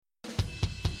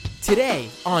Today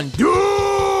on Doomed!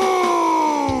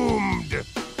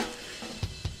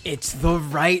 It's the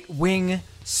right-wing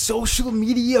social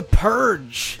media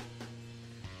purge.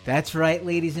 That's right,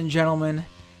 ladies and gentlemen.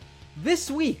 This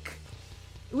week,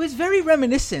 it was very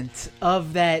reminiscent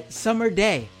of that summer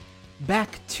day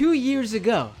back 2 years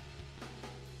ago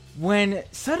when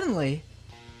suddenly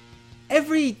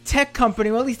every tech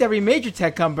company, well, at least every major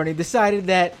tech company, decided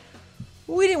that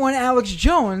we didn't want Alex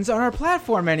Jones on our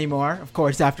platform anymore, of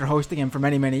course, after hosting him for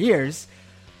many, many years.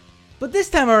 But this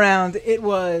time around, it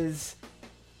was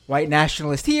white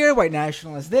nationalist here, white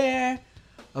nationalist there,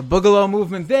 a Boogaloo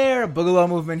movement there, a Boogaloo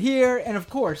movement here, and of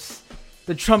course,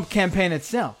 the Trump campaign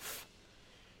itself.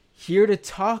 Here to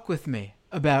talk with me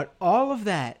about all of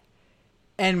that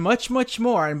and much, much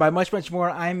more, and by much, much more,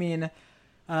 I mean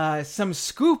some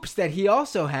scoops that he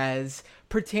also has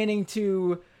pertaining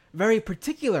to very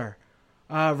particular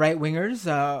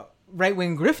right-wingers,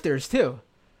 right-wing grifters too.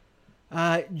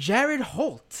 Jared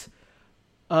Holt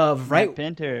of Matt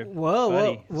Pinter.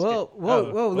 Whoa.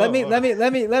 Let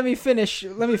me finish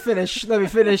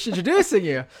introducing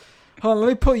you. Hold on, let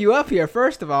me pull you up here.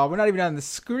 First of all, we're not even on the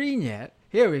screen yet.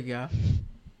 Here we go.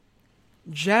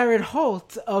 Jared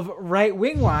Holt of Right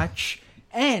Wing Watch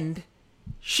and the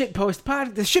Shitpost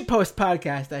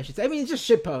podcast, I should say. I mean, it's just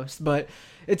Shitpost, but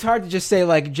it's hard to just say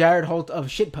like Jared Holt of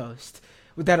Shitpost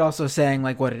without also saying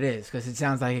like what it is, because it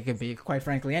sounds like it could be, quite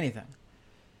frankly, anything.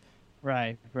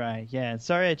 Right. Yeah.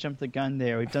 Sorry I jumped the gun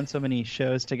there. We've done so many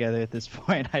shows together at this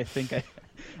point. I think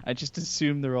I just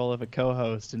assumed the role of a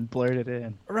co-host and blurted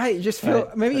in. Right. You just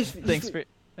feel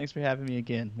Thanks for having me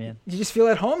again, man. You just feel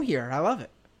at home here. I love it.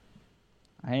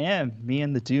 I am. Me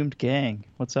and the Doomed Gang.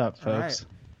 What's up, folks?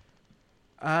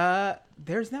 Right.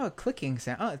 There's now a clicking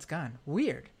sound. Oh, it's gone.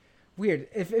 Weird.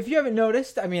 If you haven't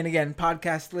noticed, I mean, again,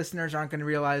 podcast listeners aren't going to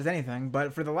realize anything,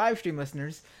 but for the live stream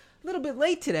listeners, a little bit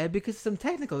late today because of some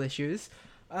technical issues.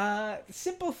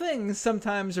 Simple things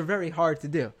sometimes are very hard to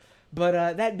do.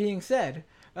 But that being said,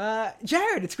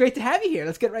 Jared, it's great to have you here.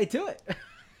 Let's get right to it.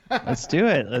 Let's do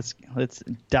it. Let's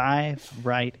dive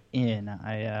right in.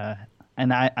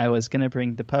 I was going to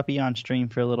bring the puppy on stream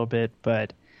for a little bit,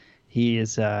 but he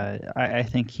is, I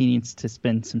think he needs to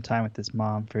spend some time with his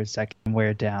mom for a second and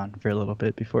wear down for a little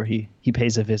bit before he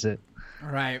pays a visit.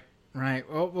 Right.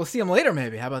 Well, we'll see him later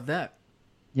maybe. How about that?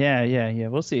 Yeah.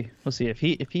 We'll see. If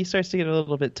he starts to get a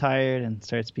little bit tired and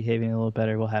starts behaving a little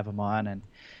better, we'll have him on. And,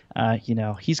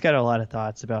 he's got a lot of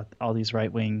thoughts about all these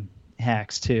right-wing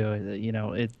hacks too.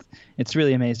 It's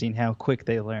really amazing how quick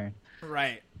they learn.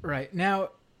 Right.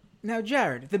 Now,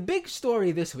 Jared, the big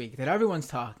story this week that everyone's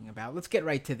talking about, let's get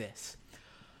right to this.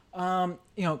 YouTubers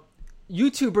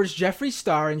Jeffree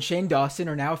Star and Shane Dawson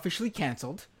are now officially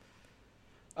canceled.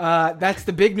 That's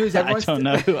the big news. I don't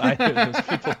know who either of those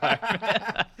people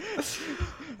are.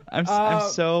 I'm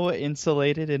so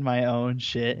insulated in my own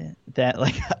shit that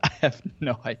I have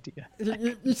no idea.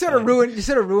 You sort of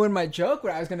ruined my joke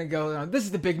where I was going to go, this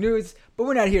is the big news, but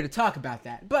we're not here to talk about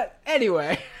that. But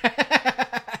anyway.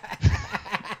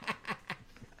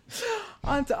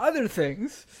 On to other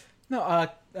things. No,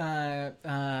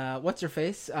 what's her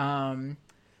face?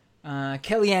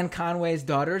 Kellyanne Conway's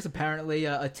daughter is apparently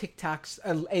a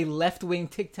left-wing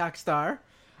TikTok star.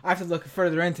 I have to look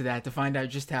further into that to find out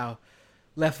just how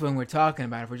left-wing we're talking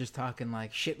about. If we're just talking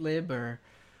like shitlib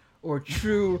or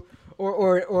true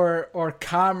or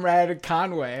Comrade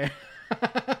Conway.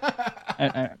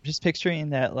 I'm just picturing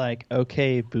that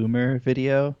okay boomer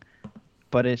video,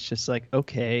 but it's just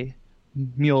okay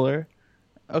Mueller.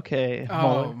 Okay.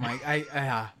 Oh my!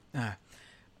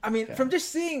 I mean, from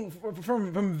just seeing,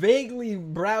 from vaguely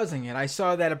browsing it, I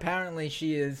saw that apparently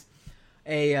she is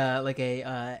a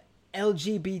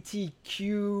LGBTQ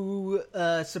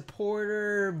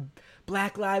supporter,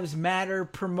 Black Lives Matter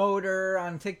promoter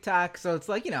on TikTok. So it's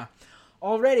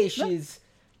already she's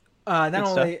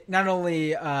not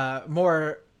only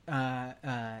more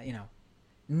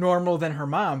normal than her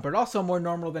mom, but also more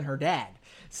normal than her dad.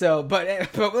 So, but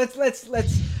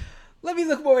let me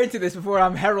look more into this before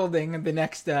I'm heralding the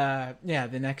next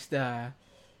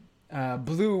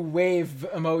blue wave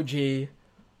emoji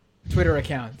Twitter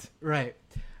account. Right.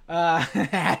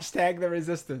 Hashtag the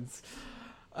resistance.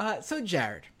 So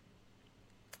Jared,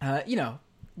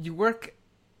 you work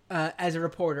as a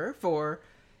reporter for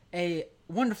a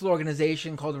wonderful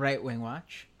organization called Right Wing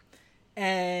Watch,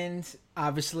 and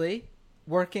obviously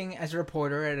working as a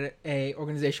reporter at a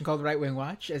organization called Right Wing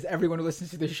Watch, as everyone who listens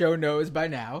to the show knows by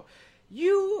now,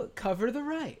 you cover the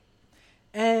right.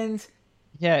 And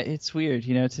yeah, it's weird.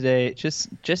 Today, just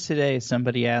today,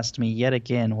 somebody asked me yet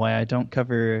again why I don't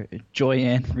cover Joy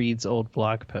Ann Reid's old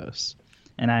blog posts.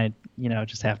 And I,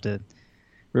 just have to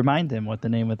remind them what the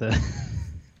name of the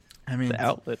I mean, the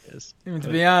outlet is. to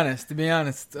be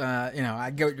honest,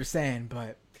 I get what you're saying,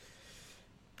 but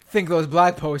I think those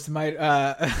blog posts might,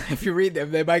 if you read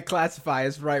them, they might classify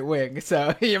as right wing.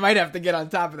 So you might have to get on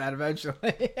top of that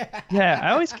eventually. Yeah,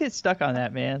 I always get stuck on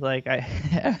that, man. Like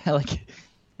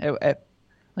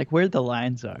like where the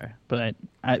lines are. But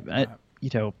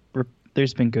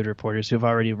there's been good reporters who have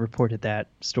already reported that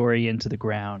story into the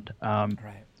ground.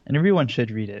 Right. And everyone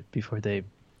should read it before they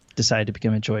decide to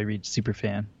become a Joy Reid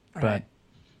superfan. Right.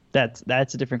 But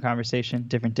that's a different conversation,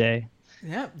 different day.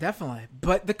 Yeah, definitely.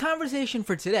 But the conversation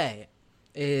for today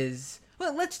is,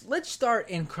 well, let's start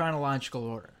in chronological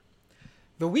order.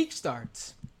 The week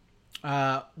starts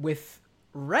with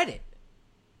Reddit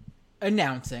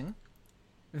announcing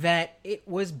that it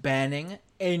was banning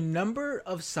a number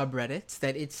of subreddits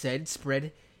that it said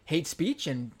spread hate speech,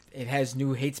 and it has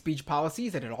new hate speech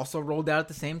policies that it also rolled out at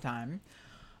the same time.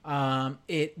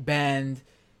 It banned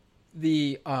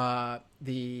the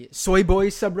Soy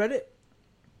Boys subreddit.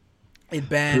 It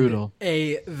banned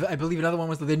I believe another one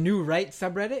was the New Right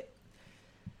subreddit.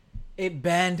 It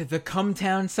banned the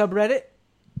Cumtown subreddit.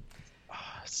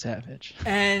 Oh, savage.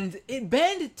 And it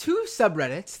banned 2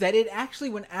 subreddits that it actually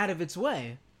went out of its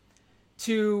way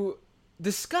to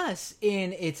discuss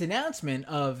in its announcement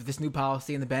of this new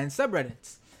policy and the banned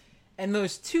subreddits. And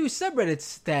those 2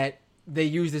 subreddits that they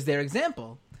used as their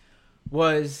example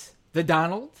was the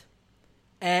Donald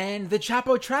and the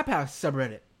Chapo Trap House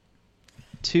subreddit.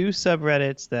 2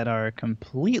 subreddits that are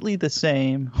completely the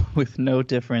same with no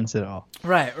difference at all.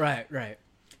 Right.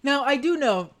 Now, I do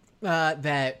know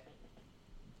that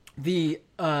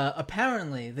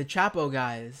apparently the Chapo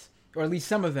guys, or at least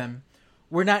some of them,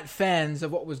 were not fans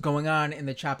of what was going on in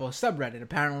the Chapo subreddit.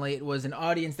 Apparently it was an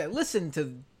audience that listened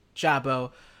to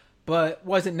Chapo, but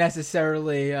wasn't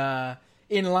necessarily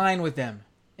in line with them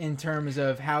in terms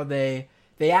of how they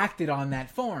acted on that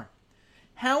forum.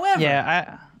 However...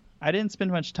 Yeah, I didn't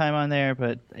spend much time on there,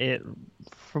 but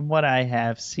from what I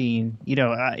have seen,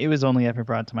 it was only ever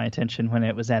brought to my attention when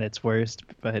it was at its worst.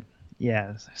 But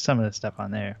yeah, some of the stuff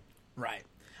on there. Right.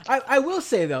 I will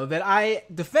say though that I've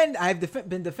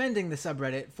been defending the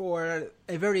subreddit for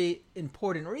a very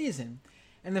important reason,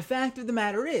 and the fact of the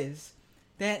matter is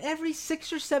that every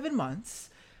 6 or 7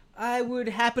 months I would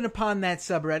happen upon that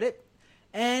subreddit,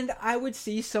 and I would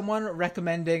see someone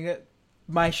recommending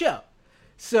my show.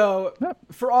 So,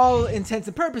 for all intents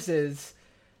and purposes,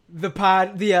 the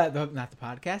subreddit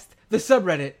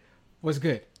was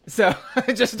good. So,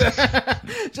 just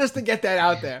to get that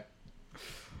out there.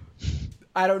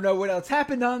 I don't know what else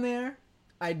happened on there.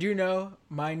 I do know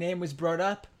my name was brought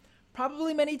up,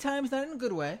 probably many times, not in a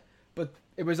good way, but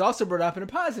it was also brought up in a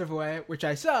positive way, which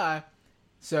I saw.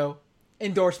 So,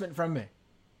 endorsement from me.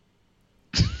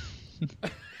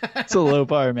 It's a low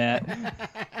bar, Matt.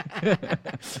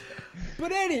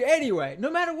 But anyway, no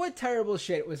matter what terrible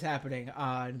shit was happening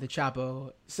on the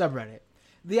Chapo subreddit,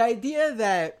 the idea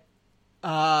that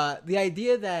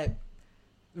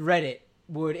Reddit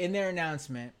would, in their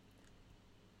announcement,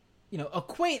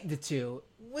 equate the two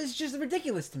was just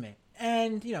ridiculous to me.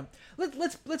 And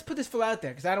let's put this full out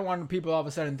there, because I don't want people all of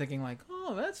a sudden thinking like,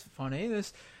 oh, that's funny.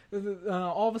 This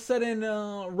all of a sudden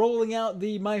rolling out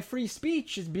my free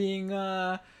speech is being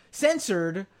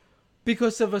censored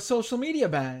because of a social media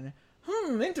ban.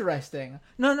 Interesting.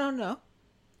 No.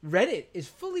 Reddit is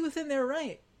fully within their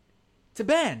right to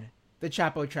ban the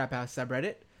Chapo Trap House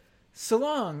subreddit. So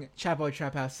long, Chapo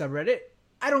Trap House subreddit.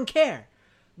 I don't care.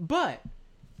 But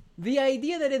the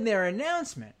idea that in their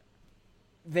announcement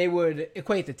they would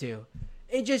equate the two,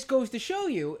 it just goes to show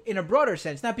you in a broader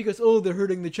sense, not because, they're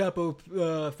hurting the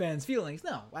Chapo fans' feelings.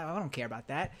 No, I don't care about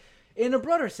that. In a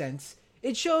broader sense,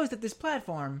 it shows that this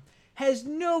platform has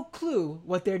no clue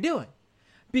what they're doing.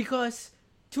 Because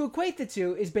to equate the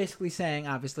two is basically saying,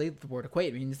 obviously, the word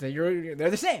equate means that they're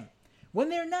the same. When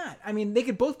they're not. I mean, they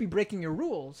could both be breaking your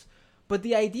rules, but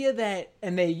the idea that,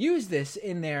 and they use this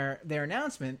in their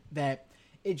announcement, that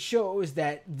it shows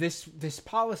that this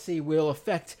policy will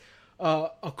affect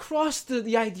across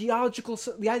the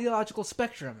ideological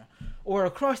spectrum, or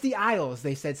across the aisles.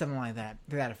 They said something like that,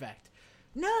 to that effect.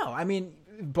 No, I mean,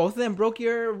 both of them broke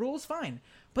your rules, fine.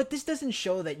 But this doesn't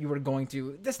show that you were going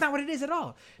to... That's not what it is at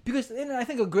all. Because I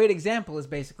think a great example is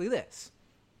basically this.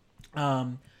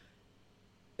 Ilhan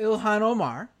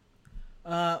Omar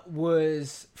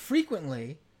was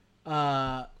frequently,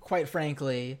 quite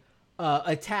frankly,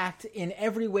 attacked in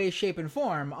every way, shape, and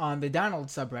form on the Donald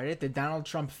subreddit, the Donald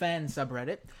Trump fan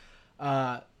subreddit.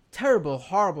 Terrible,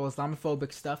 horrible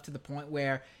Islamophobic stuff, to the point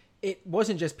where it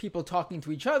wasn't just people talking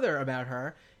to each other about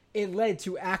her. it led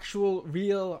to actual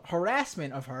real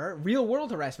harassment of her, real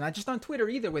world harassment, not just on Twitter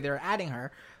either, where they're adding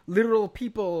her, literal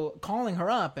people calling her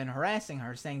up and harassing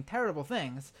her, saying terrible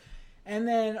things. And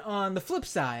then on the flip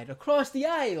side, across the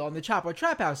aisle on the Chapo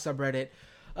Trap House subreddit,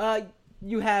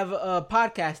 you have a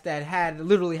podcast that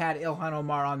literally had Ilhan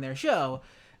Omar on their show,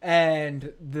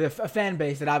 and a fan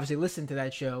base that obviously listened to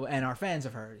that show and are fans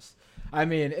of hers. I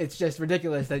mean, it's just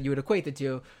ridiculous that you would equate the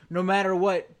two. No matter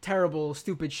what terrible,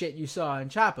 stupid shit you saw in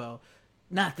Chapo,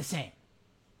 not the same.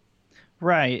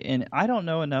 Right, and I don't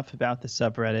know enough about the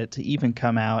subreddit to even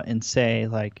come out and say,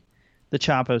 like, the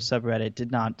Chapo subreddit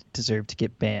did not deserve to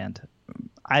get banned.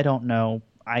 I don't know.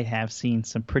 I have seen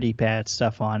some pretty bad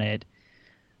stuff on it.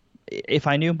 If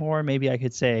I knew more, maybe I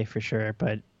could say for sure,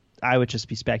 but I would just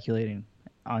be speculating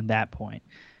on that point.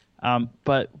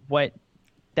 But what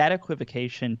that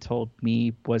equivocation told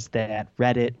me was that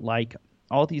Reddit, like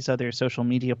all these other social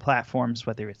media platforms,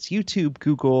 whether it's YouTube,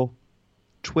 Google,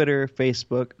 Twitter,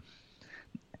 Facebook,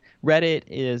 Reddit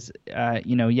is,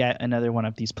 yet another one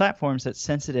of these platforms that's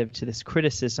sensitive to this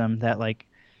criticism that, like,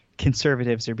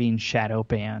 conservatives are being shadow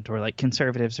banned, or like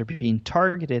conservatives are being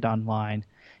targeted online,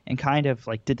 and kind of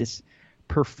like did this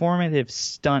performative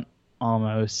stunt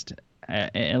almost,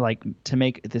 like to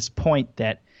make this point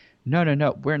that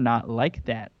no, we're not like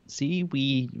that. See,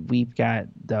 we've got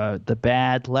the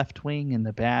bad left wing and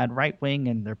the bad right wing,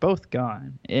 and they're both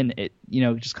gone. And it,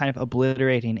 just kind of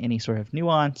obliterating any sort of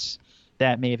nuance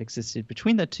that may have existed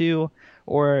between the two,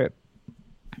 or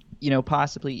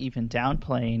possibly even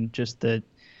downplaying just the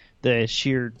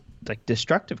sheer like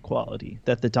destructive quality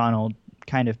that the Donald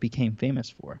kind of became famous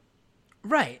for.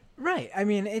 Right. I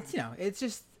mean, it's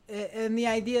just, and the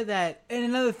idea that, and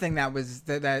another thing that was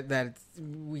that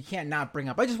we can't not bring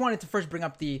up. I just wanted to first bring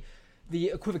up the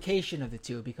equivocation of the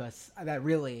two, because that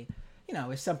really,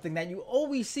 is something that you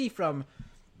always see from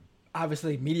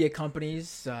obviously media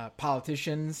companies,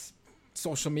 politicians,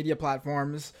 social media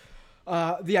platforms.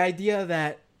 The idea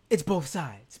that it's both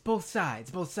sides,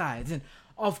 and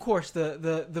of course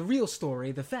the real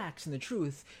story, the facts and the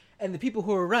truth, and the people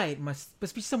who are right must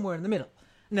be somewhere in the middle.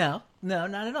 No,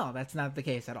 not at all. That's not the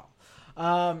case at all.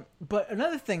 But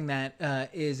another thing that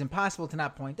is impossible to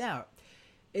not point out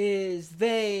is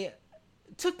they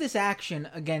took this action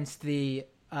against the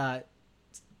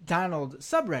Donald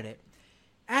subreddit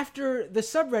after the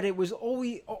subreddit was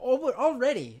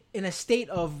already in a state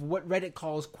of what Reddit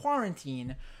calls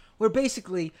quarantine, where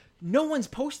basically no one's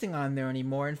posting on there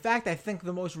anymore. In fact, I think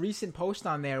the most recent post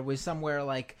on there was somewhere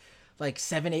like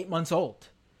 7-8 months old.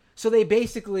 So they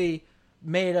basically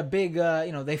made a big,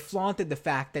 they flaunted the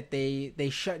fact that they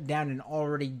shut down an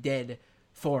already dead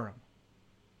forum.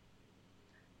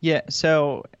 Yeah,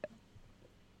 so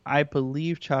I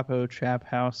believe Chapo Trap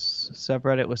House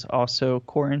subreddit was also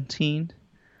quarantined,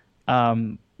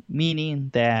 meaning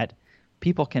that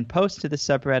people can post to the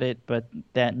subreddit, but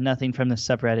that nothing from the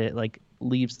subreddit like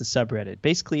leaves the subreddit.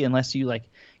 Basically, unless you like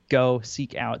go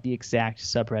seek out the exact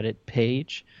subreddit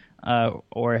page,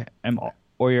 or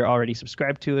you're already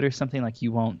subscribed to it or something, like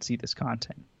you won't see this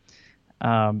content.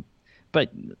 But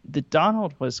the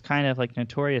Donald was kind of like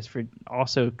notorious for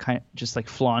also kind of just like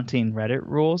flaunting Reddit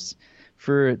rules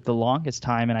for the longest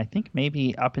time, and I think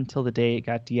maybe up until the day it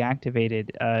got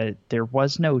deactivated, there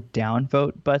was no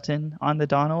downvote button on the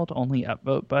Donald, only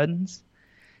upvote buttons,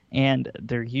 and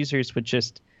their users would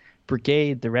just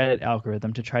brigade the Reddit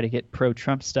algorithm to try to get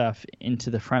pro-Trump stuff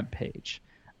into the front page.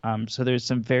 So there's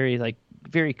some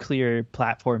very clear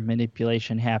platform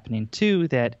manipulation happening too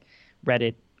that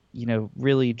Reddit,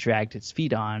 really dragged its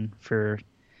feet on for,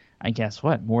 I guess,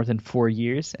 more than 4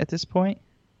 years at this point.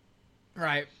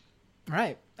 Right.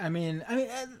 I mean,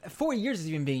 4 years is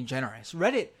even being generous.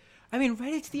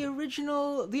 Reddit's the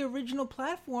original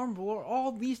platform for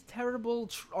all these terrible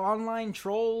online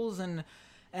trolls and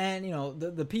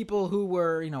the people who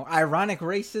were ironic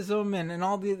racism and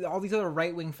all these other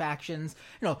right wing factions.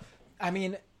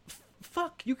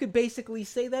 Fuck, you could basically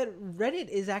say that Reddit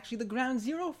is actually the ground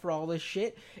zero for all this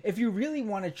shit. If you really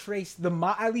want to trace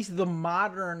at least the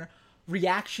modern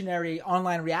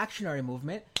online reactionary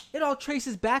movement, it all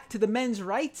traces back to the men's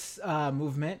rights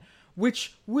movement,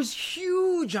 which was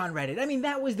huge on Reddit. I mean,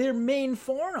 that was their main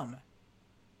forum.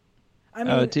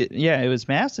 It was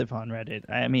massive on Reddit.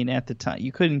 I mean, at the time,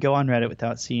 you couldn't go on Reddit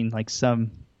without seeing like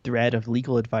some thread of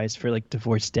legal advice for like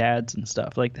divorced dads and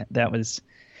stuff like that. That was,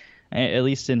 at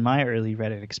least in my early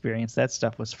Reddit experience, that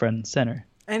stuff was front and center.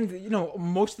 And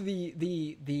most of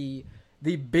the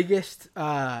biggest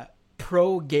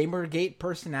pro Gamergate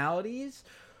personalities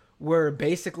were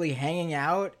basically hanging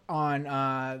out on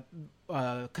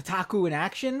Kotaku in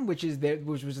Action, which was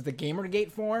the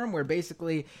Gamergate forum, where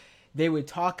basically they would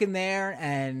talk in there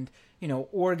and,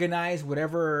 organize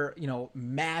whatever,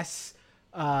 mass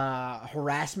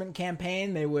harassment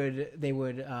campaign they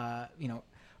would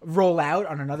roll out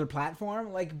on another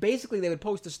platform. Like, basically they would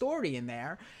post a story in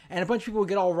there and a bunch of people would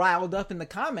get all riled up in the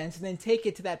comments and then take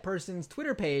it to that person's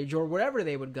Twitter page or wherever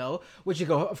they would go, which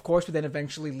of course would then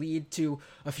eventually lead to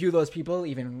a few of those people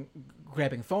even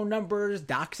grabbing phone numbers,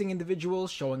 doxing individuals,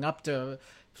 showing up to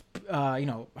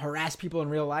harass people in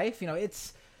real life.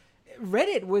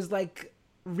 Reddit was like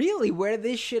really where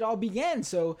this shit all began.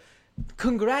 So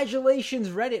congratulations,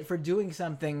 Reddit, for doing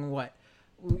something,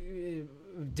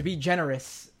 to be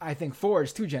generous, I think 4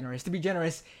 is too generous. To be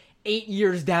generous, 8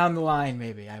 years down the line,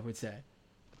 maybe, I would say.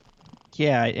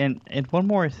 Yeah, and one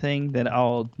more thing that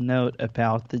I'll note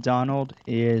about the Donald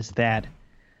is that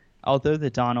although the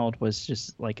Donald was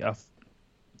just like a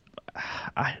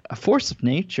force of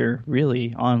nature,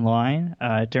 really, online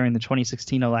during the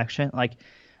 2016 election,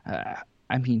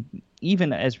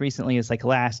 even as recently as like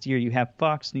last year, you have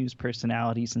Fox News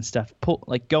personalities and stuff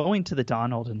going to the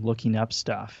Donald and looking up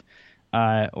stuff.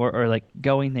 Or like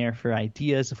going there for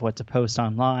ideas of what to post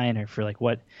online or for like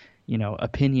what,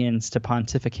 opinions to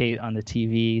pontificate on the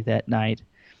TV that night.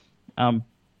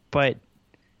 But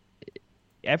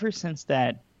ever since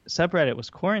that subreddit was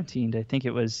quarantined, I think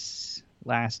it was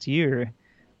last year,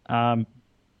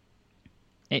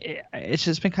 it's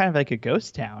just been kind of like a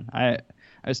ghost town. I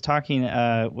was talking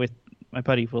with my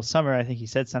buddy Will Summer. I think he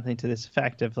said something to this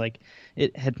effect of like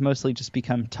it had mostly just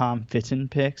become Tom Fitton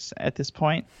pics at this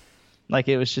point. Like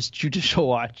it was just Judicial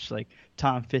Watch, like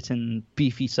Tom Fitton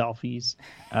beefy selfies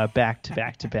back to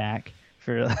back to back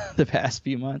for the past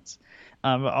few months.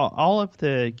 All of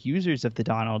the users of the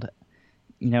Donald,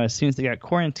 as soon as they got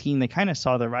quarantined, they kind of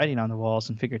saw the writing on the walls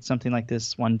and figured something like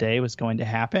this one day was going to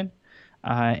happen,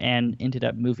 and ended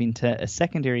up moving to a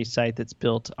secondary site that's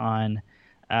built on,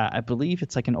 I believe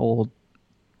it's like an old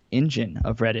engine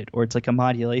of Reddit, or it's like a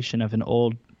modulation of an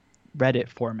old Reddit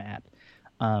format.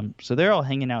 So they're all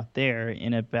hanging out there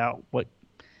in about what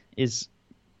is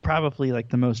probably like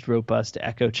the most robust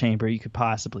echo chamber you could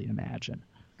possibly imagine.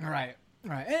 Right.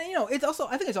 And I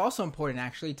think it's also important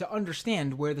actually to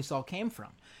understand where this all came from.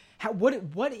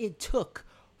 What it took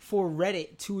for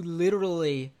Reddit to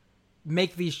literally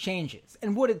make these changes.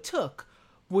 And what it took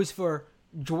was for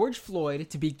George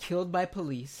Floyd to be killed by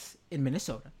police in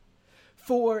Minnesota,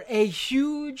 for a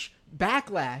huge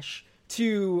backlash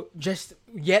to just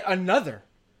yet another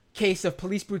case of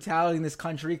police brutality in this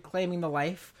country, claiming the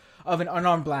life of an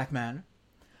unarmed black man,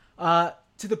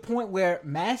 to the point where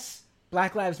mass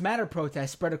Black Lives Matter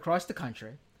protests spread across the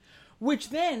country, which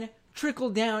then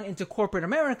trickled down into corporate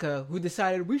America, who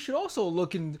decided we should also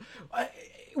look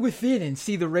within and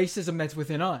see the racism that's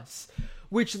within us,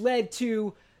 which led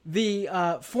to the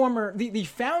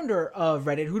founder of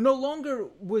Reddit, who no longer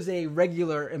was a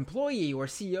regular employee or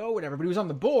CEO or whatever, but he was on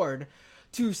the board,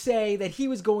 to say that he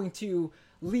was going to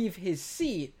leave his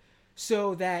seat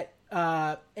so that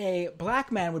a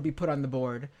black man would be put on the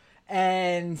board,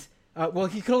 and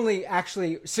he could only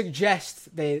actually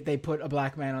suggest they put a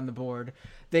black man on the board,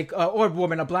 or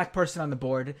a black person on the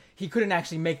board. He couldn't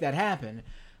actually make that happen.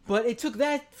 But it took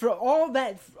that for all of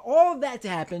that to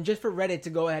happen just for Reddit to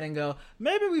go ahead and go,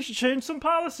 maybe we should change some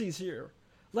policies here.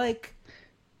 Like,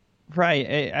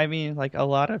 right. I mean, like a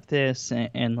lot of this,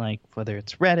 and like whether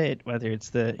it's Reddit, whether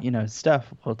it's the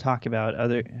stuff we'll talk about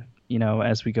other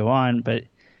as we go on, but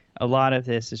a lot of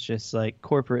this is just like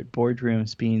corporate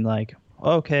boardrooms being like,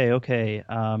 okay.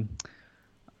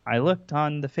 I looked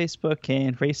on the Facebook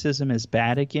and racism is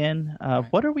bad again.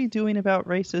 What are we doing about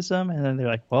racism? And then they're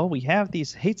like, well, we have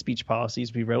these hate speech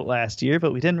policies we wrote last year,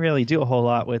 but we didn't really do a whole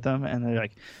lot with them. And they're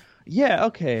like, yeah,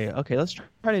 okay, let's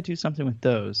try to do something with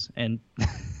those. And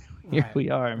here we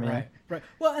are, man. Right.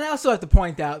 Well, and I also have to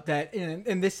point out that,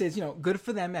 and this is, good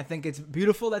for them. I think it's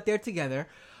beautiful that they're together.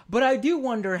 But I do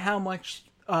wonder how much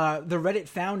the Reddit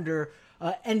founder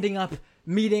ending up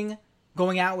meeting,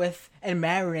 going out with, and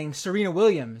marrying Serena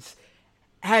Williams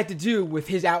had to do with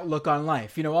his outlook on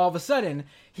life. All of a sudden,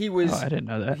 he was... Oh, I didn't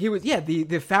know that. He was,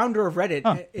 the founder of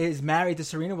Reddit is married to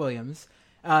Serena Williams.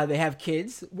 They have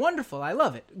kids. Wonderful. I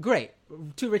love it. Great.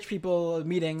 Two rich people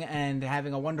meeting and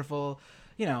having a wonderful,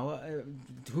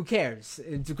 who cares?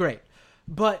 It's great.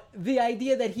 But the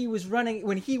idea that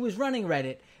when he was running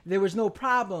Reddit, there was no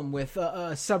problem with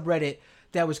a subreddit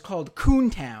that was called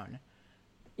Coontown.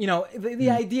 The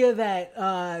idea that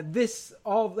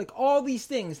all these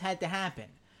things had to happen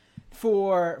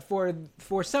for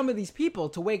some of these people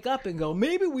to wake up and go,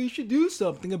 maybe we should do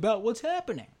something about what's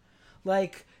happening.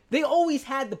 Like, they always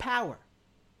had the power.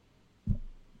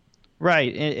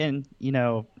 Right. And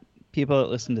people that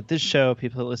listen to this show,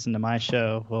 people that listen to my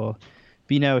show, will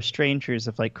be no strangers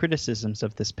of like criticisms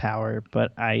of this power.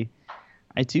 But I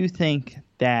do think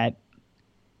that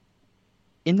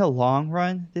in the long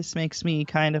run, this makes me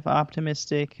kind of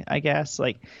optimistic, I guess.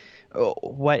 Like,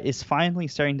 what is finally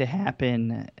starting to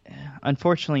happen,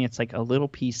 unfortunately, it's like a little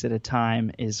piece at a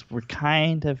time, is we're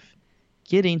kind of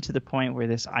getting to the point where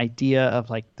this idea of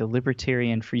like the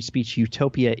libertarian free speech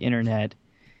utopia internet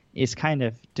is kind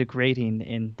of degrading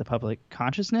in the public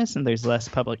consciousness, and there's less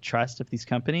public trust of these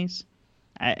companies.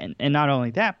 And not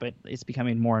only that, but it's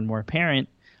becoming more and more apparent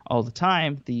all the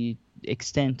time the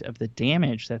extent of the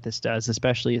damage that this does,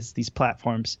 especially as these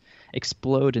platforms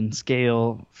explode and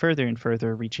scale further and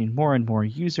further, reaching more and more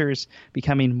users,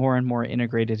 becoming more and more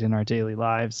integrated in our daily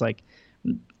lives. Like,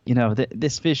 you know,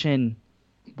 this vision,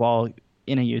 while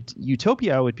in a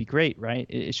utopia would be great, right?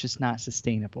 It's just not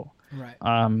sustainable.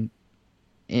 Right.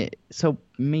 So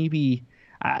maybe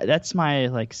that's my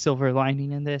like silver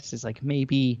lining in this, is like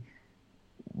maybe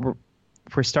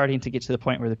we're starting to get to the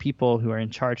point where the people who are in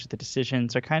charge of the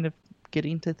decisions are kind of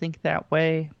getting to think that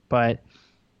way. But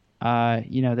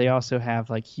you know, they also have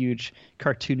like huge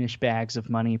cartoonish bags of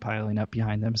money piling up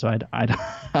behind them. So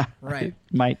I Right.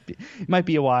 it might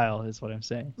be a while, is what I'm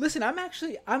saying. Listen, I'm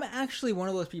actually one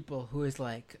of those people who is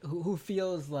like, who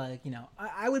feels like, you know,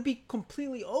 I would be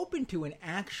completely open to an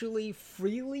actually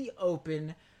freely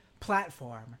open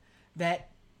platform that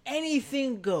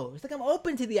anything goes. Like, I'm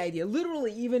open to the idea,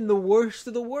 literally even the worst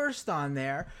of the worst on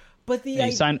there. But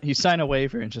you sign a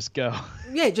waiver and just go.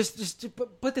 Yeah,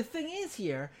 but the thing is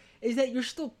that you're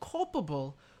still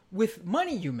culpable with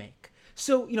money you make.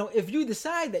 So, you know, if you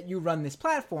decide that you run this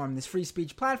platform, this free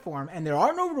speech platform, and there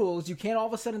are no rules, you can't all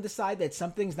of a sudden decide that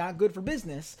something's not good for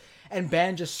business and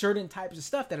ban just certain types of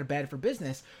stuff that are bad for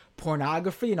business,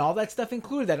 pornography and all that stuff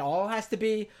included, that all has to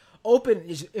be open.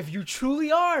 If you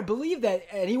truly believe that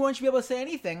anyone should be able to say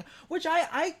anything, which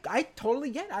I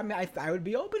totally get. I mean, I would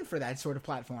be open for that sort of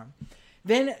platform.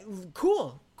 Then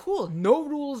cool, no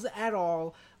rules at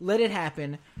all, let it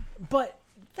happen. But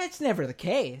that's never the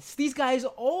case. These guys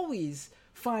always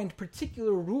find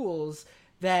particular rules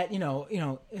that, you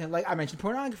know, like I mentioned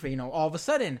pornography, you know, all of a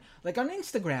sudden, like on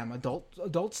Instagram,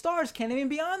 adult stars can't even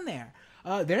be on there.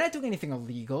 They're not doing anything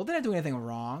illegal. They're not doing anything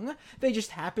wrong. They just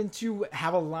happen to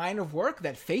have a line of work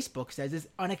that Facebook says is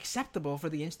unacceptable for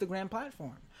the Instagram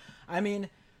platform. I mean,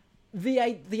 the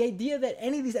idea that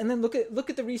any of these, and then look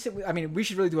at the recent. I mean, we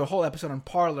should really do a whole episode on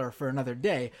Parler for another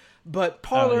day. But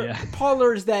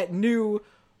Parler is that new.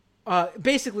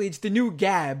 Basically, it's the new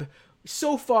Gab.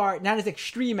 So far, not as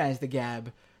extreme as the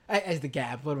Gab.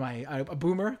 What am I, a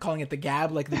boomer? Calling it the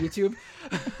Gab, like the YouTube?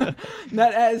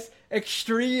 Not as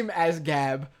extreme as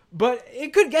Gab, but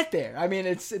it could get there. I mean,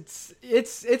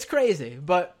 it's crazy.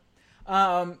 But,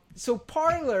 so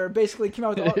Parler basically came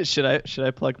out with... Should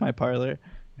I plug my Parler?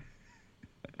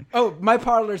 Oh, my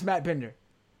Parler's Matt Binder.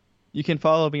 You can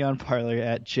follow me on Parler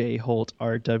at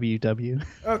jholtrww.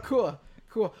 Oh, cool.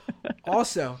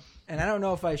 Also, and I don't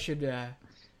know if I should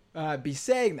be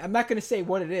saying... I'm not going to say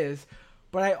what it is,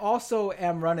 but I also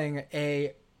am running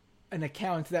an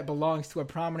account that belongs to a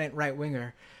prominent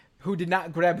right-winger who did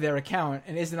not grab their account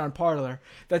and isn't on Parler,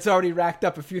 that's already racked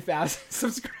up a few thousand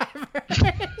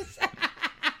subscribers.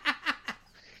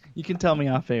 You can tell me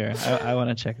off air. I want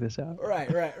to check this out. Right.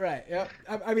 Yep.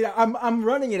 I mean, I'm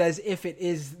running it as if it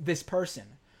is this person.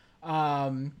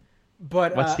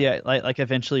 But what's the like?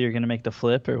 Eventually, you're going to make the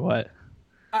flip, or what?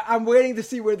 I'm waiting to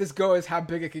see where this goes, how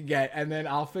big it could get, and then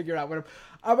I'll figure out what.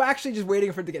 I'm actually just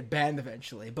waiting for it to get banned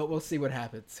eventually, but we'll see what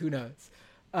happens. Who knows?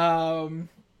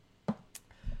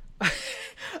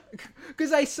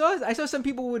 Because I saw some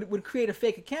people would create a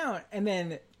fake account and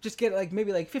then just get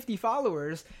maybe 50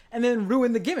 followers and then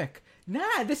ruin the gimmick.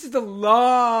 Nah, this is the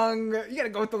long. You gotta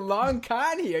go with the long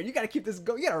con here. You gotta keep this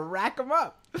going. You gotta rack them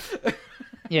up.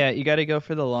 Yeah, you gotta go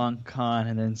for the long con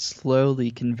and then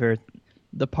slowly convert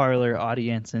the Parler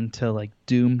audience into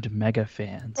doomed mega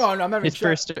fans. Oh no, I'm never. It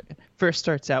first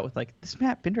starts out with this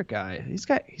Matt Binder guy. He's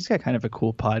got kind of a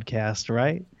cool podcast,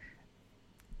 right?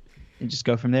 And just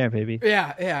go from there, baby.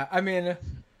 Yeah. I mean,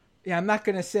 I'm not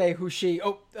gonna say who he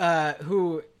or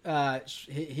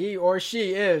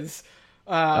she is.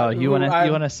 You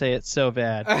wanna say it so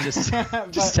bad?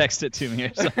 Just text it to me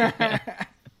or something.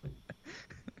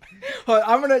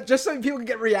 I'm gonna, just so people can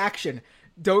get reaction.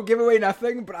 Don't give away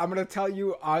nothing, but I'm gonna tell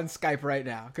you on Skype right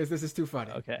now because this is too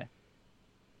funny. Okay.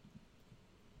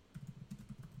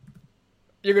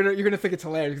 You're gonna think it's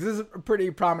hilarious because this is a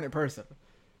pretty prominent person.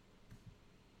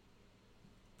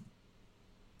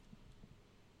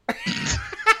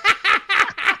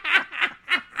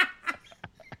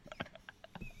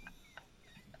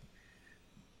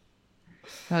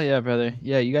 Hell yeah, brother.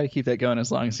 Yeah, you got to keep that going as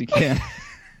long as you can.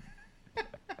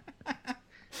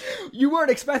 You weren't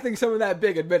expecting someone that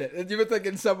big, admit it. You were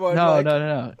thinking someone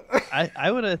No. I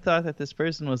would have thought that this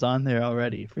person was on there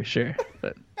already for sure.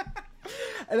 But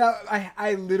And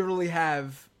I literally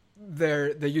have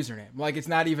the username. Like, it's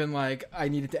not even like I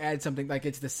needed to add something. Like,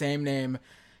 it's the same name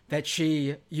that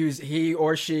he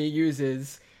or she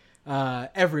uses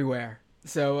everywhere.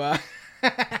 So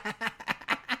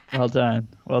well done,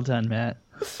 Matt.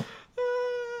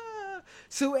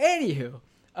 So anywho,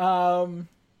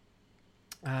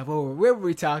 where were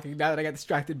we talking now that I got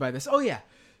distracted by this? Oh yeah.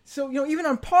 So, even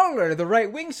on Parler, the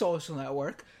right-wing social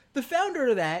network, the founder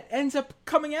of that ends up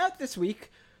coming out this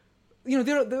week.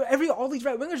 All these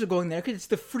right-wingers are going there because it's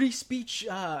the free speech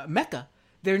mecca.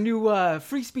 Their new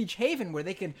free speech haven where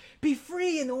they can be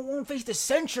free and won't face the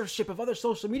censorship of other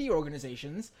social media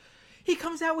organizations. He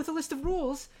comes out with a list of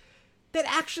rules that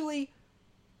actually,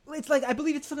 it's like, I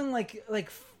believe it's something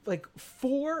like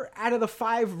 4 out of the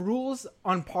 5 rules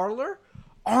on Parler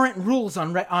aren't rules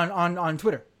on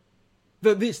Twitter.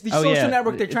 The social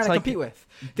network they're trying to compete with.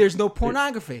 There's no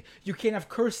pornography. You can't have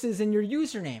curses in your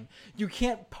username. You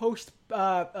can't post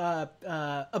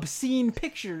obscene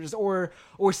pictures or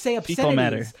say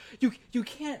obscenities. You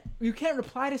can't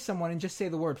reply to someone and just say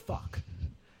the word fuck.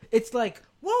 It's like,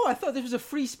 whoa, I thought this was a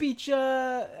free speech.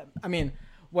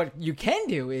 What you can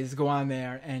do is go on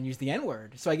there and use the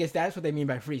N-word. So I guess that's what they mean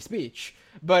by free speech.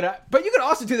 But you can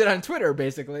also do that on Twitter,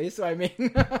 basically. So I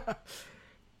mean.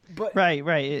 But,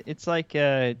 right. It's like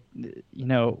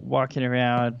walking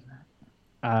around,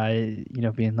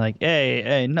 being like,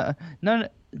 hey,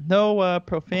 no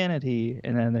profanity,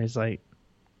 and then there's like,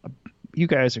 you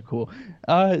guys are cool.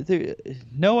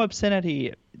 No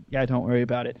obscenity. Yeah, don't worry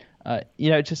about it.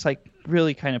 Just like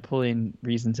really kind of pulling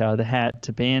reasons out of the hat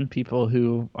to ban people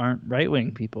who aren't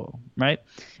right-wing people, right?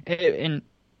 And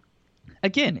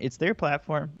again, it's their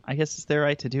platform. I guess it's their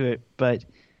right to do it, but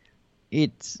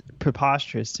it's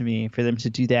preposterous to me for them to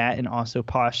do that and also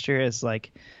posture as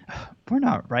like, we're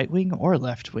not right wing or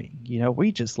left wing.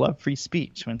 We just love free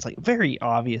speech, when it's like very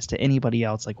obvious to anybody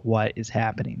else like what is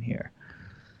happening here.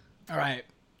 All right.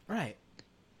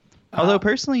 Although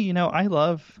personally, I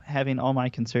love having all my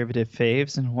conservative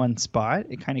faves in one spot.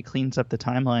 It kind of cleans up the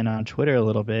timeline on Twitter a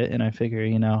little bit, and I figure,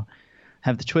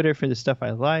 have the Twitter for the stuff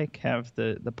I like, have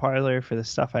the Parler for the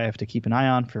stuff I have to keep an eye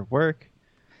on for work.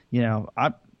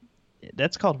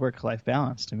 That's called work-life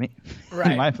balance to me.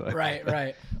 Right. In my book.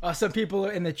 Right. Some people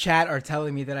in the chat are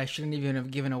telling me that I shouldn't even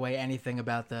have given away anything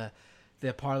about the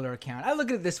Parler account. I look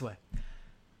at it this way.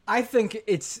 I think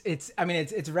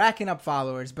it's racking up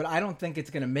followers, but I don't think it's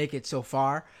going to make it so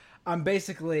far. I'm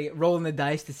basically rolling the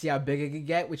dice to see how big it could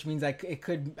get, which means I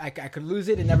could lose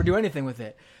it and never do anything with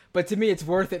it. But to me, it's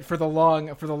worth it for the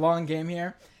long game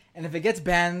here. And if it gets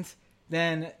banned,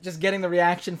 then just getting the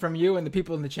reaction from you and the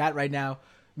people in the chat right now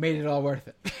made it all worth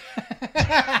it.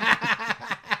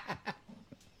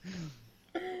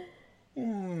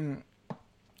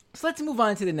 So let's move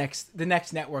on to the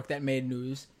next network that made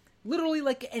news. Literally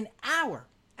like an hour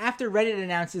after Reddit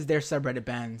announces their subreddit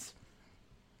bans,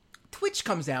 Twitch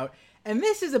comes out, and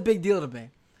this is a big deal to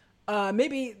me. I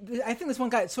think this one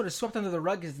got sort of swept under the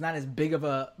rug because it's not as big of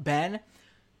a ban.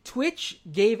 Twitch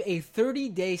gave a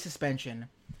 30-day suspension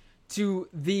to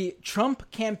the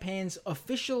Trump campaign's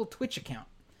official Twitch account.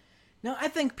 Now, I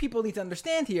think people need to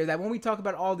understand here that when we talk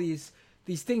about all these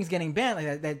things getting banned,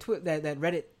 like that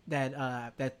Reddit,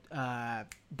 that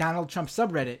Donald Trump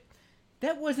subreddit,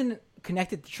 that wasn't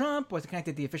connected to Trump, wasn't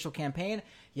connected to the official campaign.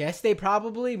 Yes, they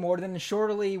probably more than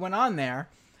shortly went on there,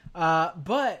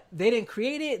 but they didn't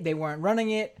create it. They weren't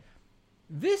running it.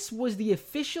 This was the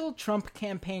official Trump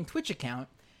campaign Twitch account,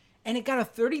 and it got a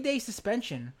 30-day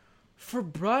suspension for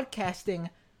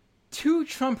broadcasting 2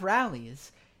 Trump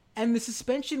rallies, and the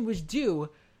suspension was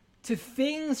due to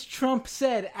things Trump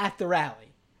said at the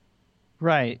rally.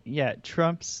 Right, yeah,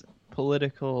 Trump's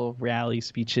political rally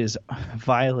speeches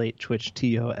violate Twitch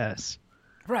TOS.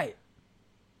 Right.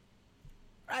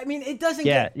 I mean, it doesn't.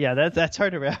 Yeah, that's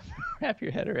hard to wrap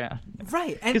your head around.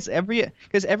 Right, because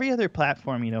every other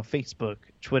platform, Facebook,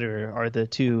 Twitter are the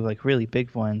 2 like really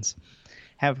big ones,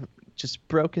 have just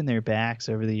broken their backs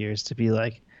over the years to be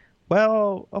like,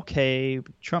 well, okay,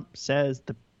 Trump says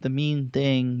the mean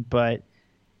thing, but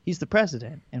he's the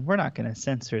president, and we're not going to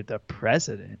censor the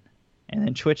president. And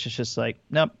then Twitch is just like,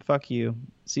 nope, fuck you.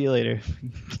 See you later.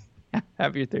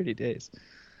 Have your 30 days.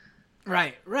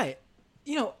 Right.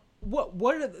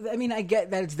 What I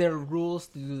get that it's their rules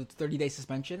to do the 30-day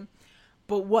suspension,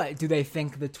 but what? Do they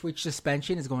think the Twitch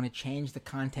suspension is going to change the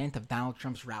content of Donald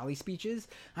Trump's rally speeches?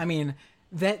 I mean,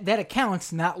 that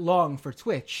account's not long for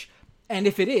Twitch. And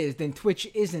if it is, then Twitch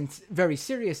isn't very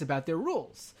serious about their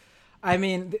rules. I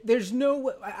mean, there's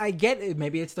no... I get it.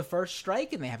 Maybe it's the first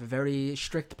strike, and they have a very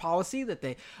strict policy that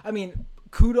they... I mean,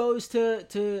 kudos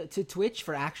to Twitch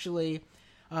for actually...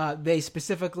 they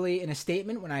specifically, in a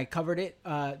statement, when I covered it,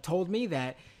 told me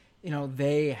that,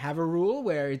 they have a rule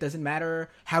where it doesn't matter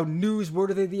how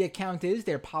newsworthy the account is.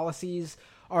 Their policies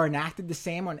are enacted the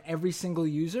same on every single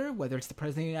user, whether it's the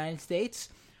President of the United States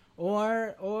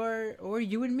or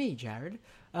you and me, Jared.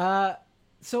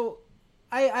 So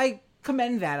I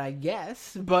commend that, I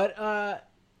guess. But,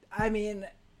 I mean,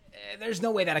 there's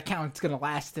no way that account's going to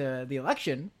last the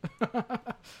election.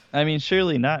 I mean,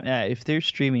 surely not. If they're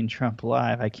streaming Trump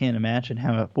live, I can't imagine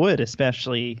how it would,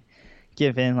 especially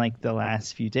given like the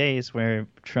last few days where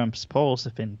Trump's polls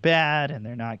have been bad and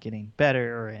they're not getting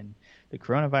better, and the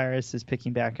coronavirus is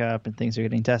picking back up and things are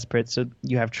getting desperate. So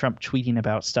you have Trump tweeting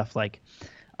about stuff like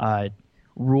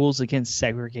rules against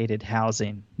segregated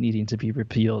housing needing to be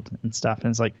repealed and stuff. And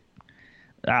it's like,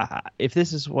 if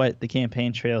this is what the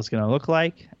campaign trail is going to look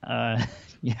like,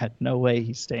 yeah, no way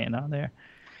he's staying on there.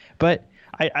 But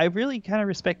I really kind of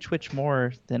respect Twitch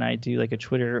more than I do like a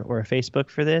Twitter or a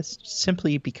Facebook for this,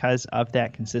 simply because of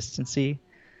that consistency.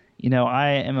 I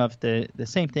am of the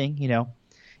same thing.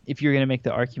 If you're going to make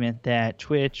the argument that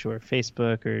Twitch or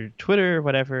Facebook or Twitter or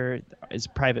whatever is a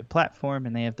private platform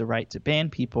and they have the right to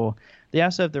ban people, they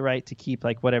also have the right to keep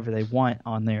like whatever they want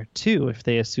on there too if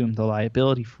they assume the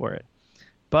liability for it.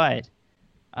 But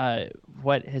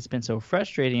what has been so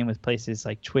frustrating with places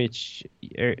like Twitch,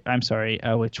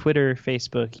 with Twitter,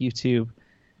 Facebook, YouTube,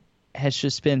 has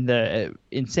just been the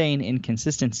insane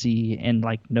inconsistency and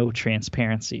like no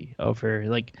transparency over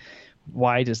like,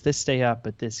 why does this stay up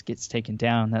but this gets taken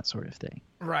down, that sort of thing.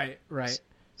 Right.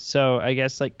 So I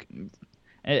guess like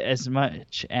as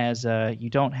much as you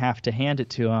don't have to hand it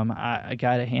to them, I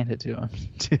gotta hand it to them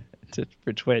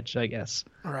for Twitch, I guess.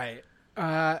 Right.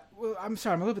 Well, I'm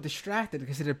sorry, I'm a little bit distracted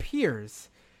because it appears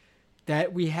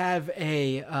that we have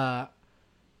a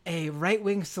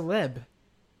right-wing celeb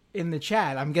in the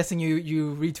chat. I'm guessing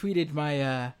you retweeted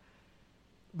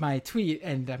my tweet,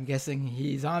 and I'm guessing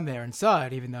he's on there and saw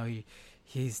it, even though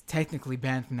he's technically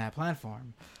banned from that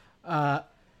platform.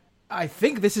 I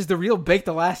think this is the real Baked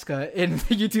Alaska in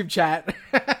the YouTube chat.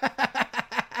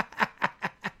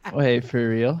 Wait, for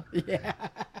real? Yeah.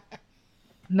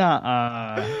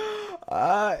 Nuh-uh.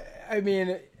 I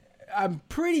mean, I'm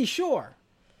pretty sure.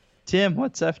 Tim,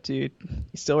 what's up, dude?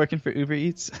 You still working for Uber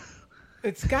Eats?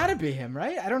 It's gotta be him,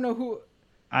 right? I don't know who.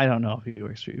 I don't know if he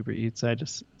works for Uber Eats.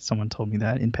 Someone told me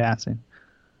that in passing.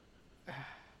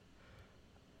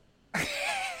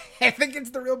 I think it's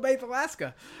the real Baked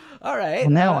Alaska. All right.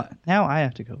 Well, now I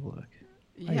have to go look.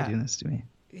 Why are you doing this to me?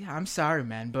 Yeah, I'm sorry,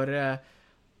 man, but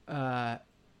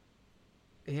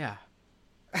yeah.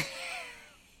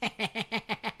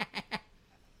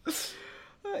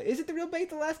 Is it the real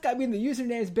Baked Alaska? I mean, the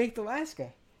username is Baked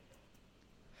Alaska.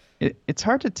 It's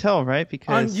hard to tell, right?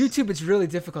 Because on YouTube, it's really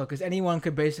difficult because anyone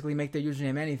could basically make their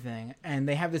username anything, and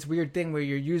they have this weird thing where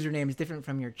your username is different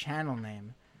from your channel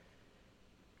name.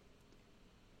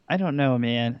 I don't know,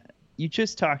 man. You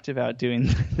just talked about doing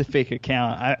the fake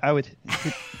account. I would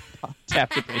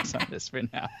tap the brakes on this for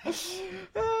now.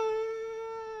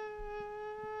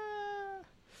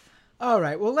 All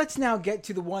right, well, let's now get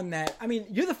to the one that, I mean,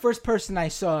 you're the first person I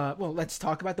saw. Well, let's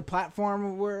talk about the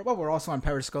platform. We're also on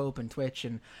Periscope and Twitch,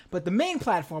 but the main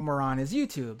platform we're on is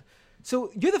YouTube.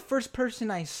 So you're the first person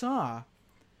I saw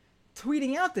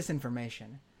tweeting out this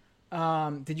information.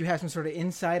 Did you have some sort of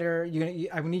insider?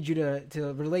 I would need you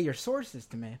to relay your sources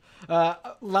to me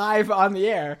live on the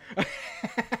air.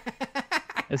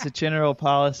 As a general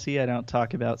policy, I don't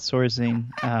talk about sourcing,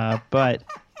 but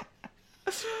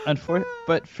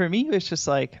for me, it was just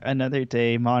like another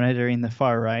day monitoring the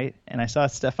far right, and I saw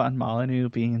Stefan Molyneux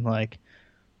being like,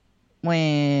 "Wah,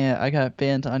 I got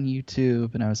banned on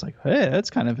YouTube," and I was like, "Hey, that's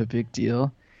kind of a big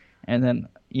deal." And then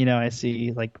I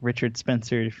see like Richard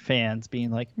Spencer fans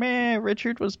being like, "Man,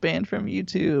 Richard was banned from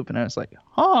YouTube," and I was like,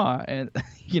 "Huh," and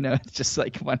it's just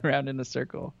like one round in a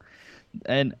circle.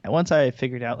 And once I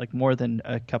figured out like more than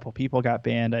a couple people got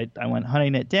banned, I went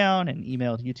hunting it down and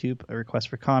emailed YouTube a request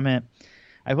for comment.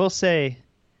 I will say,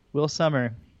 Will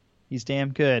Sommer, he's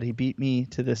damn good. He beat me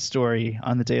to this story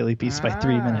on the Daily Beast by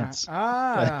 3 minutes. But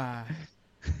I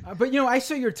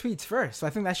saw your tweets first, so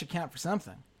I think that should count for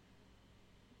something.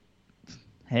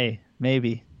 Hey,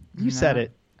 maybe. You said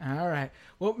it. All right.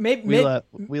 Well, maybe we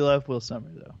love Will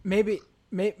Sommer though. Maybe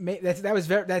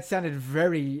that sounded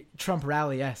very Trump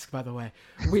rally-esque, by the way.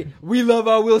 We love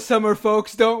our Will Sommer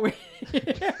folks, don't we?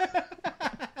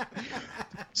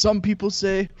 Some people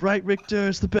say Right Richter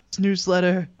is the best.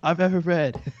 newsletter I've ever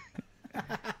read.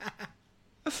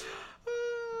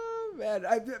 Oh, man,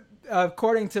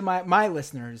 according to my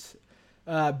listeners,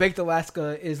 Baked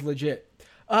Alaska is legit.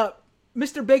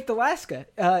 Mr. Baked Alaska,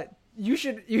 you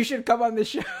should come on the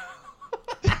show.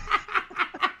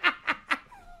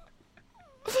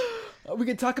 We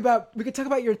could talk about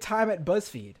your time at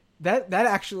BuzzFeed. That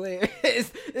actually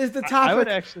is the topic I would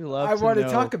actually love I want to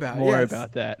know talk about. more Yes.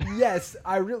 about that. Yes,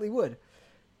 I really would.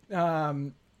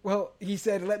 Well, he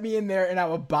said, let me in there and I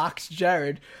will box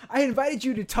Jared. I invited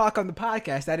you to talk on the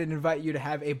podcast. I didn't invite you to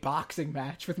have a boxing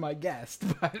match with my guest.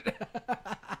 But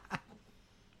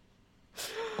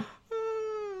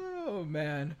oh,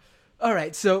 man. All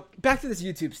right, so back to this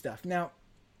YouTube stuff. Now,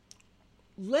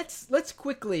 let's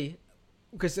quickly,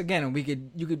 because again,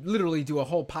 you could literally do a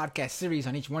whole podcast series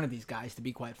on each one of these guys, to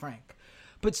be quite frank.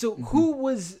 But so who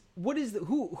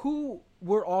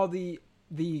were all the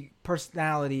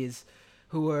personalities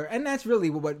who were, and that's really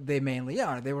what they mainly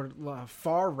are. They were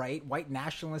far right, white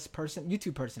nationalist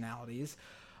YouTube personalities.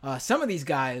 Some of these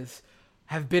guys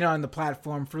have been on the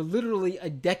platform for literally a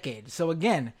decade. So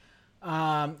again,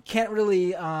 can't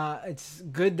really. It's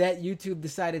good that YouTube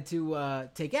decided to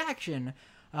take action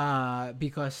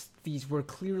because these were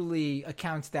clearly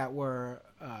accounts that were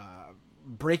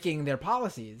breaking their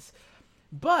policies.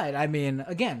 But I mean,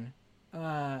 again,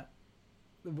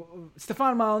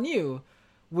 Stefan Molyneux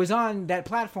was on that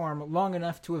platform long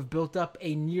enough to have built up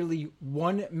a nearly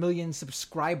 1 million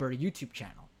subscriber YouTube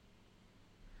channel.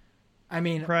 I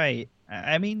mean, right.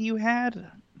 I mean, you had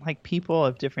like people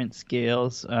of different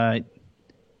scales.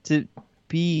 To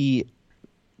be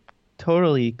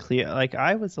totally clear, like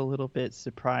I was a little bit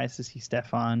surprised to see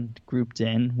Stefan grouped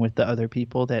in with the other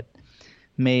people that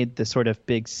made the sort of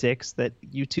big six that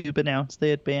YouTube announced they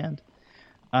had banned.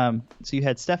 So you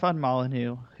had Stefan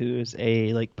Molyneux, who's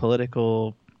a like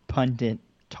political pundit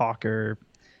talker.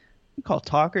 You call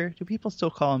talker? Do people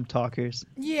still call them talkers?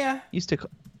 Yeah. Used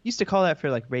to call that for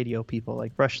like radio people.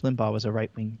 Like Rush Limbaugh was a right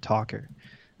wing talker.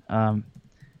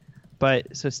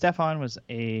 But so Stefan was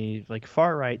a like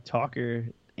far right talker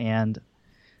and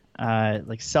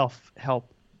like self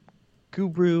help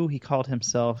guru. He called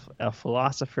himself a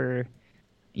philosopher,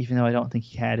 even though I don't think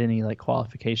he had any like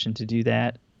qualification to do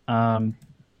that.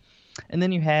 And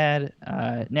then you had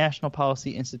National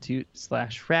Policy Institute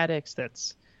 / Radix.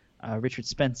 That's Richard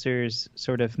Spencer's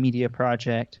sort of media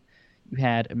project. You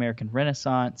had American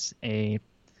Renaissance, a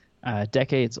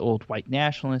decades-old white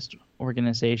nationalist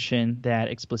organization that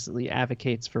explicitly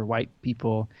advocates for white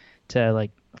people to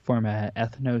like form a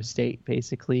ethno-state,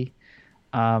 basically.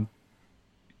 You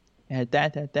had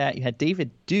that. You had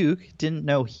David Duke. Didn't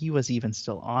know he was even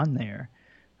still on there.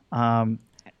 And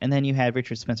then you had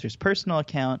Richard Spencer's personal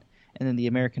account, and then the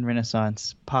American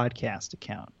Renaissance podcast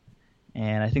account.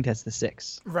 And I think that's the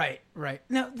 6. Right.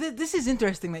 Now, this is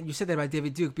interesting that you said that about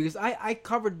David Duke, because I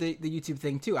covered the YouTube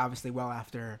thing too, obviously well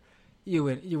after you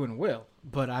and Will,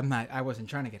 but I wasn't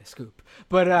trying to get a scoop.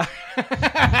 But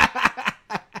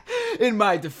in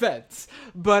my defense.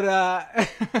 But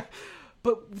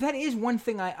but that is one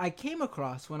thing I came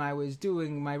across when I was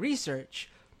doing my research.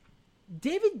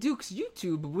 David Duke's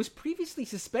YouTube was previously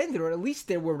suspended, or at least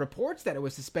there were reports that it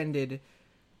was suspended,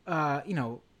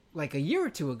 like a year or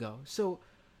two ago. So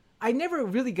I never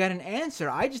really got an answer.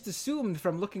 I just assumed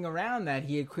from looking around that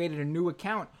he had created a new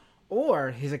account,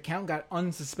 or his account got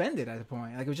unsuspended at the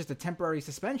point. Like it was just a temporary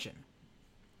suspension.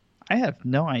 I have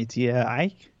no idea.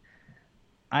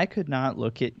 I could not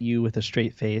look at you with a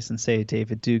straight face and say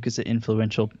David Duke is an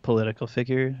influential political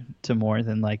figure to more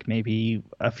than like maybe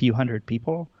a few hundred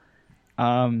people.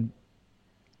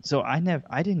 So I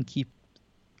didn't keep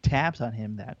tabs on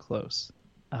him that close.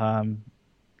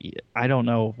 I don't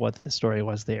know what the story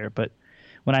was there, but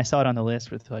when I saw it on the list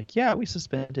with like, yeah, we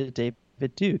suspended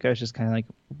David Duke, I was just kind of like,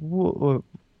 whoa.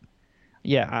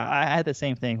 Yeah, I had the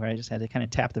same thing where I just had to kind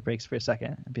of tap the brakes for a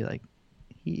second and be like,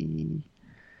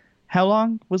 how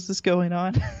long was this going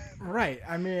on? Right.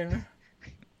 I mean,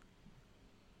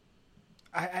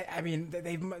 I mean,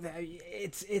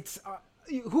 it's.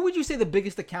 Who would you say the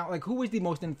biggest account? Like, who was the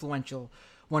most influential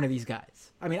one of these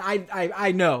guys? I mean,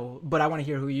 I know, but I want to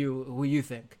hear who you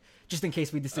think, just in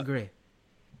case we disagree.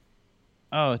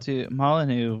 Oh, dude,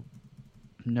 Molyneux,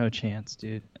 no chance,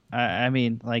 dude. I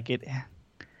mean, like it.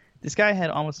 This guy had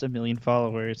almost 1 million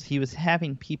followers. He was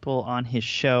having people on his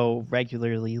show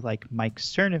regularly, like Mike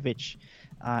Cernovich.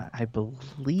 I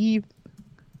believe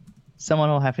someone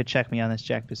will have to check me on this.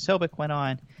 Jack Posobiec went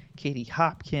on. Katie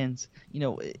Hopkins. You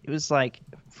know, it was like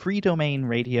Free Domain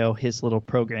Radio. His little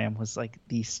program was like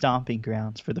the stomping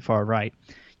grounds for the far right.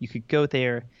 You could go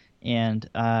there and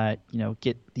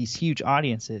get these huge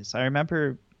audiences. I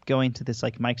remember going to this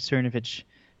like Mike Cernovich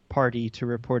party to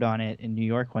report on it in New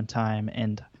York one time,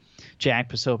 and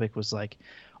Jack Posobiec was like,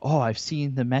 "Oh, I've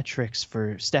seen the metrics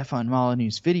for Stefan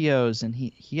Molyneux's videos, and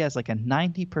he has like a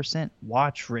 90%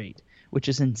 watch rate, which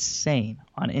is insane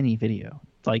on any video.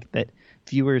 Like that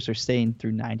viewers are staying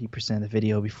through 90% of the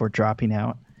video before dropping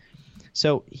out."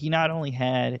 So he not only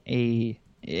had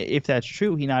if that's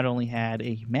true, he not only had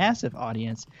a massive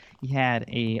audience, he had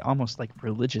a almost like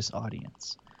religious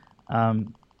audience.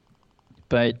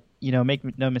 But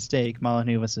make no mistake,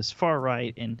 Molyneux was as far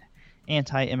right and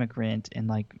anti-immigrant and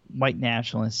like white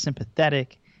nationalist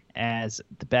sympathetic as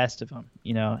the best of them.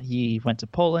 He went to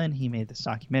Poland. He made this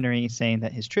documentary saying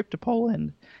that his trip to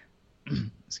Poland,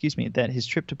 he's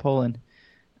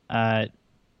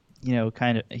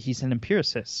an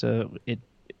empiricist, so it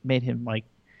made him like,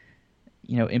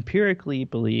 empirically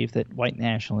believe that white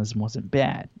nationalism wasn't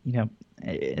bad.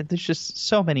 There's just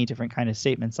so many different kind of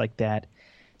statements like that.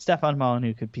 Stefan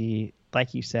Molyneux could be,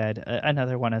 like you said,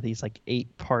 another one of these like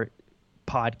 8-part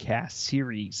podcast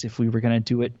series if we were going to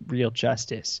do it real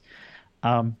justice.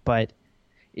 But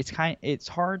it's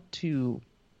hard to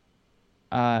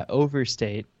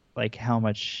overstate like how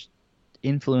much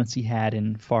influence he had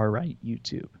in far right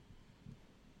YouTube.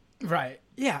 Right.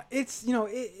 Yeah. It's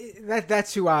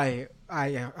that's who I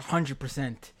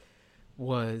 100%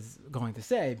 was going to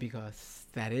say, because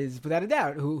that is without a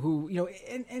doubt who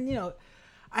and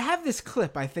I have this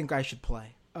clip I think I should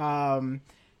play.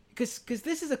 Because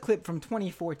this is a clip from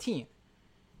 2014.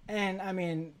 And, I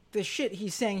mean, the shit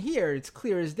he's saying here, it's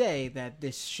clear as day that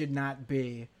this should not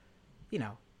be,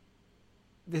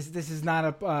 this is not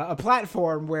a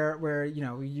platform where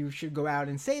you should go out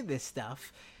and say this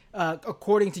stuff,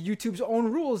 according to YouTube's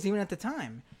own rules, even at the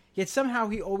time. Yet somehow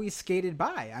he always skated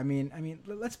by. I mean,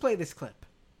 let's play this clip.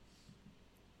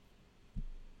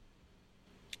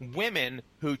 Women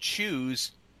who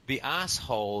choose the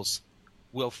assholes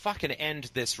will fucking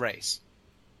end this race.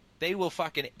 They will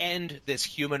fucking end this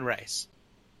human race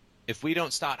if we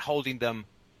don't start holding them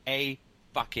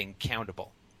fucking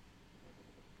accountable.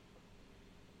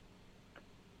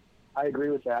 I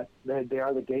agree with that. They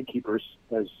are the gatekeepers,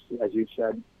 as you've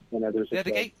said, and others have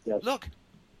said. Yes. Look,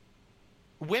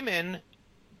 women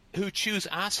who choose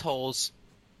assholes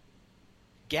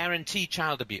guarantee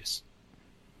child abuse.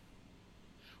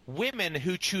 Women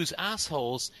who choose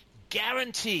assholes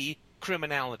guarantee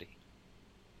criminality,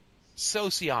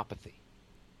 sociopathy,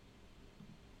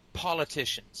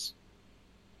 politicians,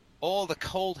 all the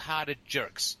cold-hearted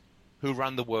jerks who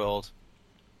run the world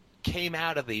came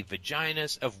out of the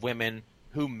vaginas of women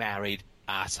who married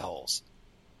assholes.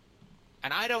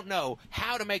 And I don't know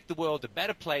how to make the world a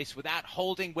better place without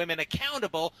holding women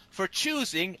accountable for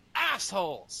choosing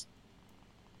assholes.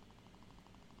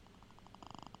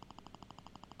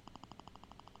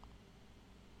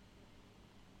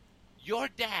 Your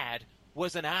dad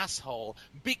was an asshole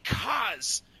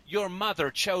because your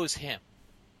mother chose him.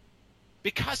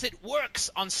 Because it works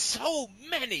on so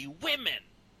many women.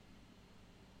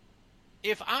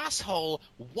 If asshole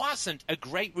wasn't a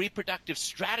great reproductive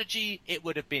strategy, it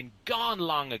would have been gone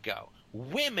long ago.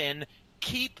 Women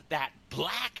keep that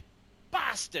black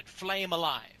bastard flame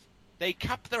alive. They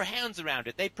cup their hands around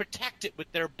it. They protect it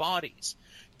with their bodies.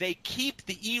 They keep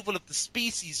the evil of the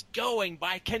species going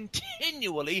by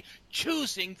continually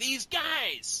choosing these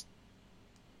guys.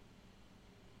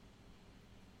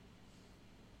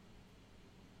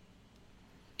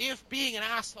 If being an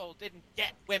asshole didn't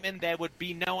get women, there would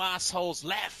be no assholes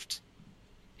left.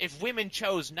 If women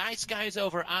chose nice guys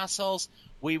over assholes,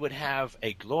 we would have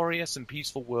a glorious and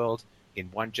peaceful world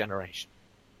in one generation.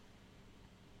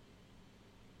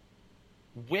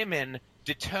 Women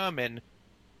determine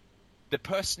the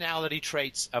personality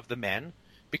traits of the men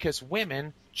because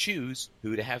women choose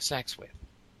who to have sex with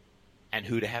and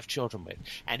who to have children with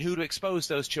and who to expose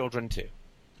those children to.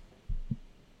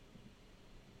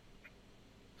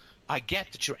 I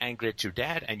get that you're angry at your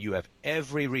dad, and you have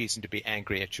every reason to be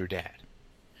angry at your dad.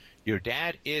 Your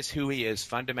dad is who he is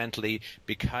fundamentally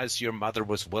because your mother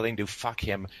was willing to fuck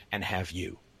him and have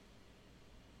you.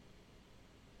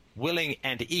 Willing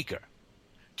and eager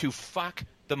to fuck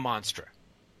the monster.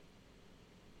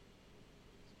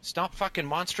 Stop fucking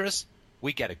monstrous,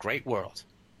 we get a great world.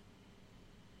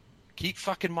 Keep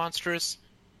fucking monstrous,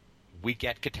 we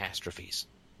get catastrophes.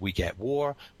 We get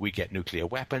war, we get nuclear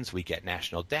weapons, we get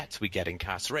national debts, we get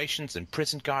incarcerations and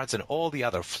prison guards and all the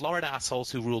other florid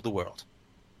assholes who rule the world.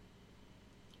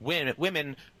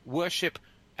 Women worship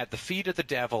at the feet of the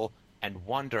devil and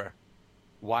wonder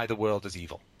why the world is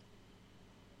evil.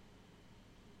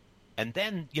 And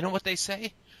then, you know what they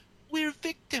say? We're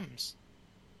victims.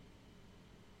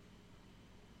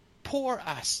 Poor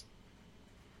us.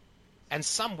 And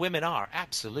some women are,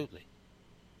 absolutely.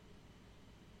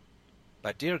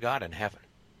 But dear God in heaven,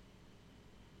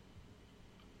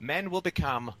 men will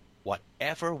become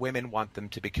whatever women want them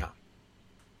to become.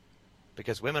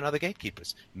 Because women are the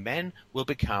gatekeepers. Men will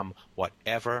become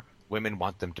whatever women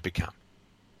want them to become.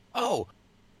 Oh!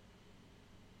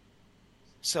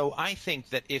 So I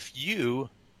think that if you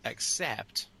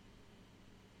accept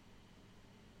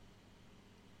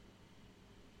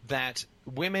that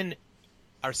women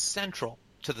are central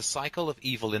to the cycle of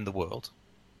evil in the world,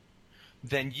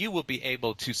 then you will be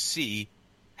able to see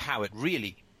how it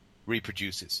really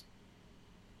reproduces.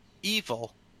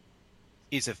 Evil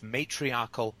is of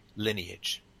matriarchal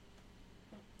lineage.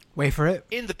 Wait for it.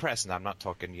 In the present, I'm not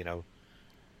talking,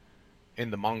 in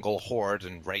the Mongol horde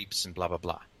and rapes and blah, blah,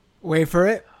 blah. Wait for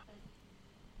it.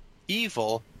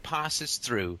 Evil passes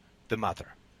through the mother.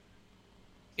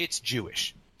 It's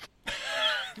Jewish.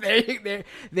 There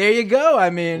you go. I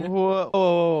mean,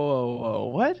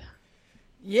 Whoa, what?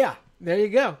 Yeah, there you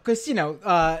go. Because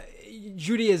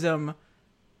Judaism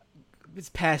is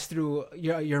passed through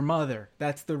your mother.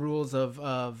 That's the rules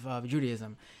of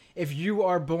Judaism. If you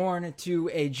are born to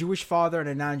a Jewish father and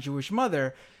a non-Jewish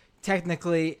mother,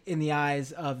 technically, in the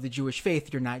eyes of the Jewish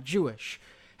faith, you're not Jewish.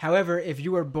 However, if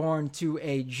you are born to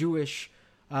a Jewish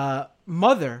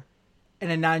mother and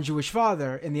a non-Jewish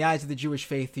father, in the eyes of the Jewish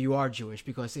faith, you are Jewish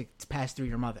because it's passed through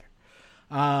your mother.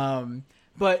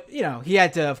 But, he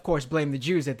had to, of course, blame the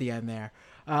Jews at the end there.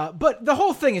 But the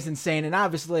whole thing is insane, and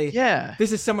obviously,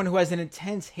 this is someone who has an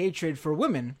intense hatred for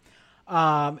women.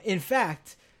 In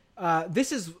fact,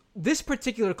 this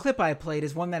particular clip I played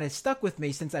is one that has stuck with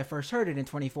me since I first heard it in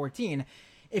 2014.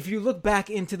 If you look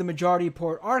back into the Majority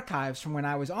Report archives from when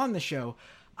I was on the show,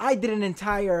 I did an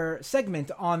entire segment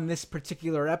on this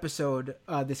particular episode,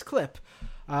 this clip,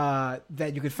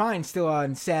 that you could find still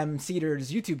on Sam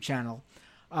Cedar's YouTube channel.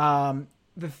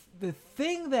 The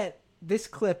thing that this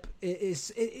clip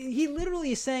is, he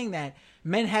literally is saying that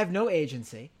men have no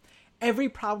agency. Every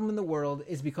problem in the world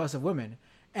is because of women.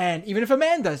 And even if a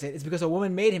man does it, it's because a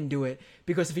woman made him do it.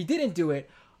 Because if he didn't do it,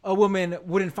 a woman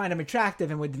wouldn't find him attractive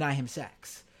and would deny him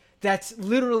sex. That's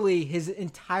literally his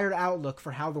entire outlook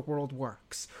for how the world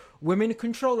works. Women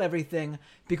control everything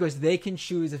because they can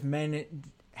choose if men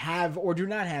have or do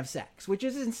not have sex, which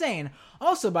is insane.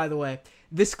 Also, by the way,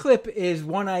 this clip is the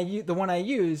one I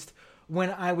used when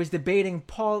I was debating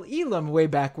Paul Elam way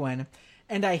back when.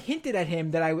 And I hinted at him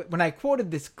that when I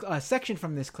quoted this section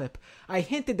from this clip, I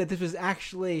hinted that this was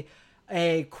actually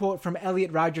a quote from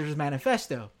Elliot Rodgers'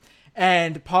 manifesto.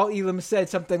 And Paul Elam said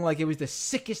something like it was the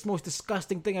sickest, most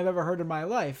disgusting thing I've ever heard in my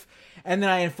life. And then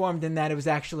I informed him that it was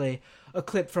actually a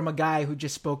clip from a guy who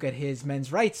just spoke at his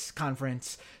men's rights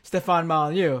conference, Stefan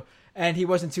Molyneux. And he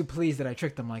wasn't too pleased that I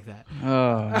tricked him like that.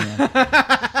 Oh, man.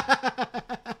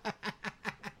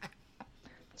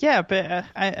 Yeah, but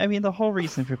I mean, the whole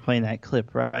reason for playing that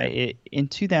clip, right? In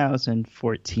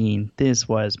 2014, this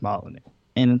was Molyneux.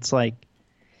 And it's like,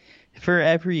 for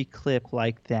every clip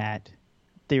like that,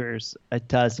 there's a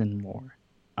dozen more.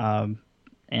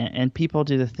 And people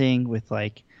do the thing with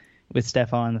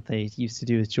Stefan that they used to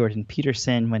do with Jordan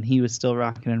Peterson when he was still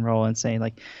rocking and rolling, saying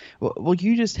like, well,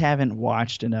 you just haven't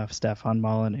watched enough Stefan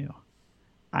Molyneux.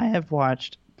 I have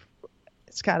watched,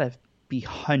 it's got to be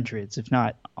hundreds, if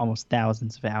not almost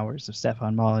thousands of hours of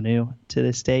Stefan Molyneux to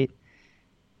this date.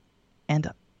 And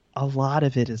a lot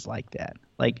of it is like that.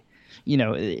 Like,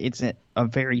 it's a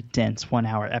very dense 1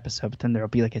 hour episode, but then there'll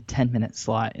be like a 10-minute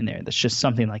slot in there that's just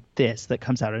something like this that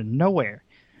comes out of nowhere.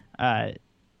 And,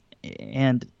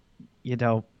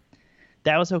 that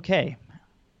was okay.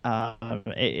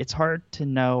 It's hard to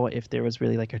know if there was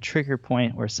really like a trigger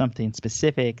point or something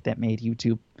specific that made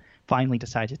YouTube finally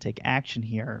decide to take action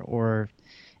here, or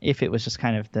if it was just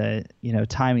kind of the,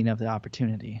 timing of the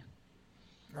opportunity.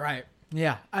 Right.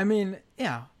 Yeah. I mean,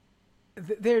 yeah.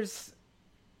 Just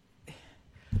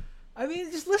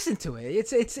listen to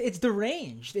it. It's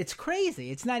deranged. It's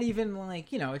crazy. It's not even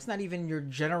like, it's not even your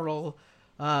general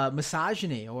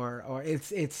misogyny or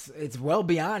it's well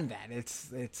beyond that.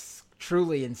 It's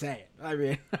truly insane. I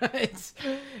mean, it's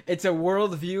a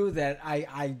worldview that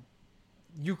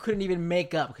you couldn't even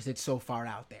make up because it's so far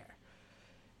out there.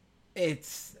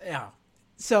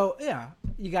 So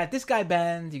you got this guy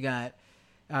banned. You got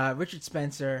Richard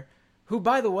Spencer, who,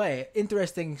 by the way,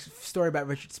 interesting story about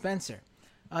Richard Spencer.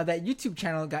 That YouTube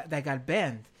channel that got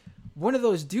banned. One of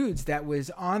those dudes that was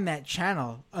on that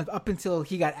channel up until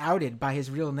he got outed by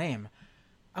his real name,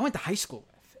 I went to high school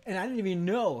with, and I didn't even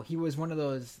know he was one of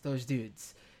those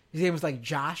dudes. His name was like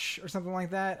Josh or something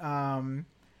like that.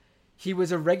 He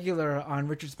was a regular on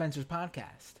Richard Spencer's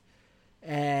podcast,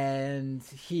 and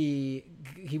he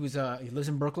lives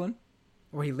in Brooklyn,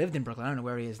 or he lived in Brooklyn. I don't know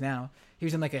where he is now. He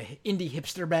was in like a indie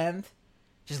hipster band,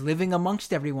 just living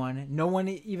amongst everyone. No one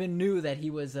even knew that he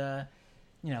was,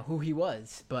 who he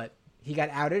was. But he got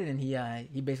outed, and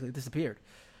he basically disappeared.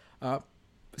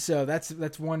 So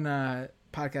that's one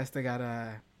podcast that got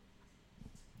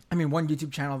one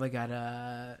YouTube channel that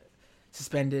got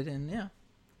suspended, and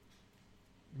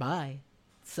bye.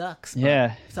 Sucks.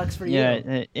 Yeah. Sucks for you.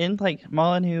 Yeah, and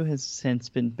Molyneux has since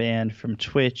been banned from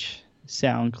Twitch,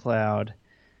 SoundCloud.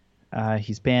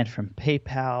 He's banned from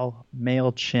PayPal,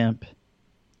 MailChimp.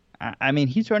 I mean,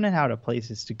 he's running out of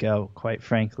places to go, quite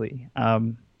frankly.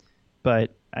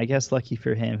 But I guess lucky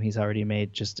for him, he's already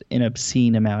made just an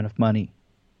obscene amount of money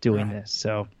doing this.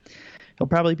 So he'll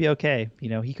probably be okay.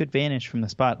 He could vanish from the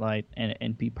spotlight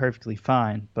and be perfectly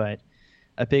fine. But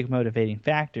a big motivating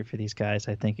factor for these guys,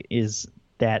 I think, is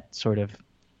that sort of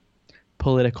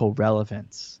political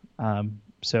relevance.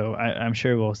 So I'm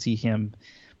sure we'll see him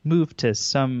move to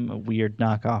some weird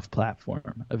knockoff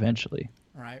platform eventually.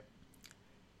 Right.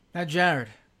 Now, Jared,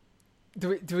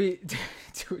 do we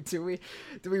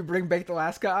bring Baked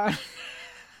Alaska on?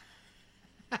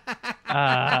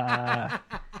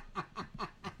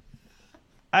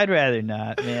 I'd rather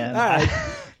not, man. All right.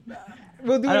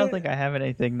 I don't think I have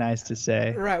anything nice to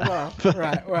say. Right. Well.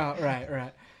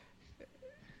 Right.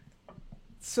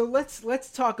 So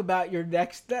let's talk about your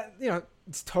next.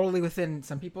 It's totally within.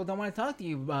 Some people don't want to talk to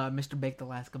you, Mr. Baked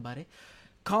Alaska, buddy.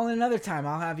 Call in another time.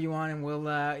 I'll have you on, and we'll.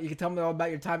 You can tell me all about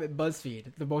your time at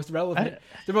BuzzFeed, the most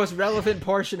relevant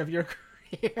portion of your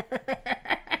career.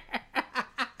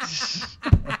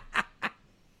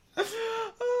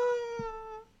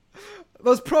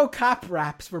 Those pro cop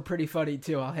raps were pretty funny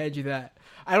too. I'll hand you that.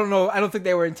 I don't know. I don't think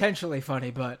they were intentionally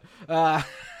funny, but.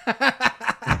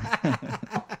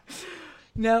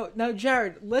 Now,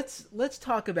 Jared, let's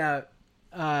talk about.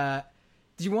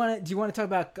 Do you want to talk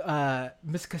about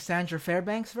Miss Cassandra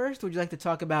Fairbanks first? Or would you like to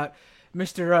talk about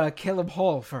Mr. Caleb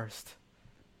Hall first?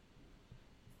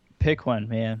 Pick one,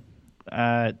 man.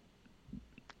 I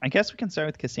guess we can start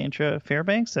with Cassandra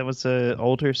Fairbanks. That was an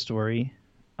older story.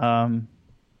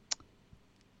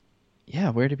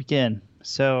 Where to begin?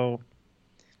 So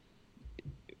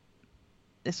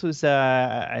this was,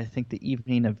 I think, the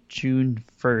evening of June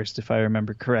 1st, if I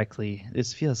remember correctly.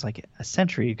 This feels like a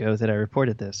century ago that I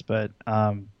reported this, but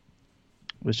it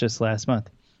was just last month.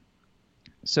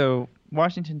 So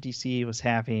Washington, D.C. was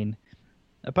having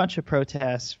a bunch of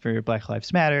protests for Black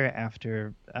Lives Matter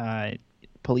after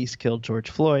police killed George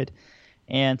Floyd.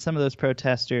 And some of those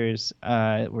protesters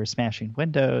were smashing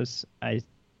windows. I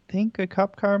think a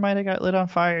cop car might have got lit on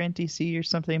fire in D.C. or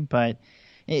something, but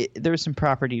there was some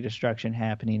property destruction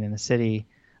happening in the city.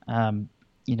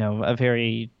 A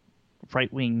very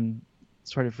right-wing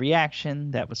sort of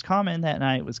reaction that was common that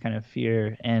night was kind of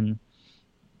fear and,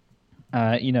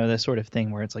 the sort of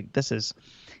thing where it's like, this is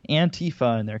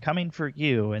Antifa and they're coming for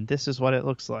you and this is what it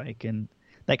looks like, and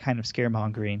that kind of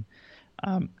scaremongering.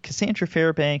 Cassandra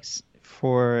Fairbanks,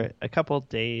 for a couple of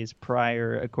days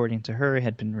prior, according to her,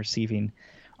 had been receiving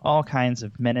all kinds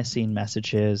of menacing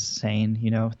messages saying,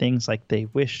 things like they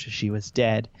wished she was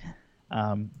dead.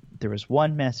 There was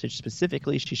one message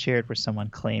specifically she shared where someone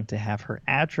claimed to have her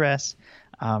address,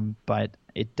 but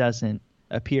it doesn't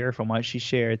appear from what she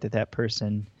shared that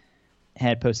person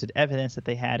had posted evidence that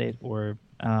they had it or,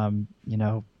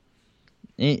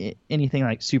 anything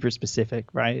like super specific,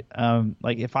 right?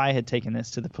 Like if I had taken this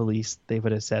to the police, they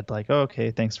would have said like, oh, okay,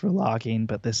 thanks for logging,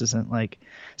 but this isn't like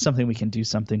something we can do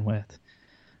something with.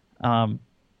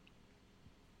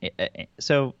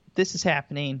 So this is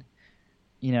happening,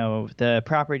 the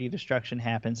property destruction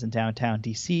happens in downtown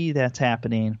DC. That's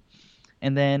happening.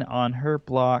 And then on her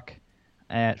block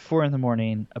at 4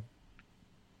 a.m, a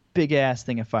big ass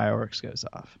thing of fireworks goes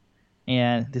off,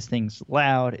 and this thing's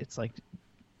loud. It's like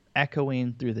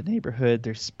echoing through the neighborhood.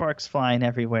 There's sparks flying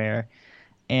everywhere.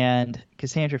 And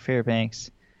Cassandra Fairbanks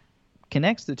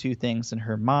connects the two things in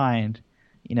her mind.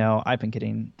 I've been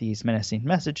getting these menacing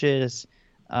messages.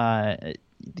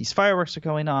 These fireworks are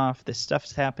going off. This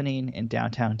stuff's happening in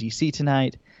downtown DC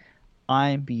tonight.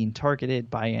 I'm being targeted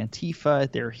by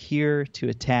Antifa. They're here to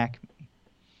attack me.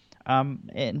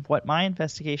 And what my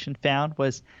investigation found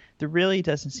was there really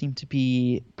doesn't seem to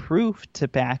be proof to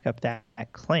back up that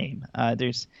claim.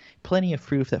 There's plenty of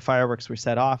proof that fireworks were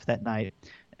set off that night.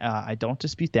 I don't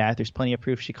dispute that. There's plenty of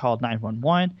proof she called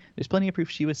 911. There's plenty of proof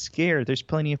she was scared. There's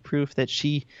plenty of proof that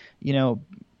she,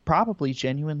 probably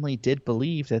genuinely did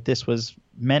believe that this was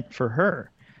meant for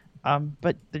her.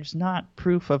 But there's not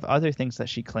proof of other things that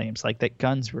she claims, like that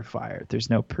guns were fired. There's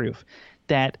no proof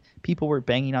that people were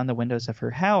banging on the windows of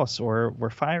her house or were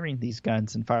firing these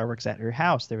guns and fireworks at her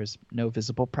house. There was no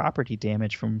visible property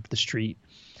damage from the street.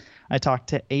 I talked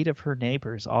to 8 of her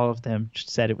neighbors. All of them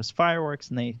said it was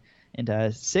fireworks,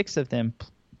 and 6 of them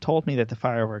told me that the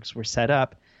fireworks were set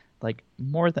up like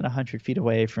more than 100 feet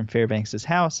away from Fairbanks's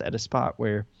house at a spot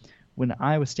where when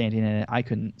I was standing in it, I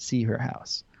couldn't see her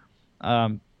house.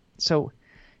 So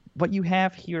what you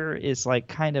have here is like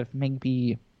kind of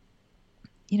maybe,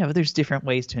 there's different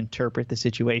ways to interpret the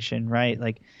situation, right?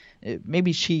 Like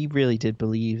maybe she really did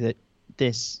believe that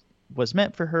this was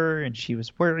meant for her and she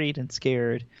was worried and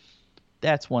scared.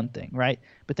 That's one thing, right?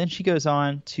 But then she goes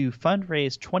on to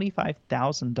fundraise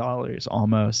 $25,000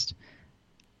 almost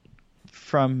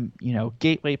from,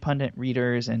 Gateway Pundit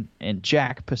readers and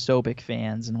Jack Posobiec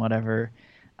fans and whatever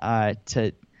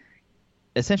to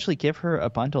essentially give her a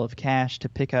bundle of cash to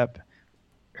pick up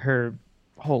her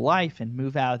whole life and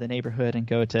move out of the neighborhood and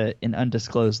go to an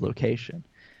undisclosed location.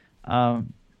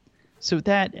 So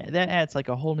that adds like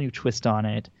a whole new twist on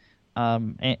it.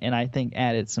 And I think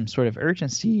added some sort of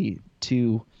urgency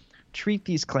to treat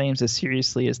these claims as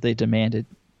seriously as they demanded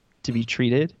to be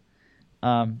treated.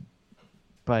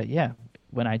 But yeah,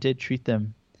 when I did treat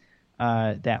them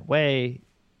that way,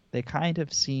 they kind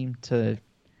of seem to,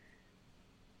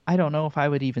 I don't know if I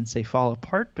would even say fall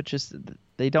apart, but just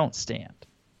they don't stand.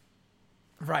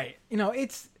 Right.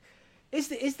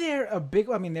 Is there a big,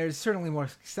 I mean, there's certainly more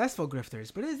successful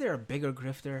grifters, but is there a bigger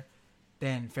grifter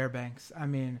than Fairbanks? I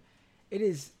mean, it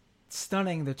is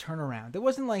stunning, the turnaround. It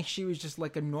wasn't like she was just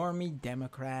like a normie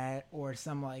Democrat or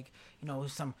some like,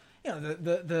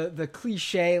 the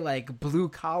cliche like blue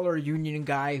collar union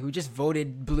guy who just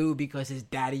voted blue because his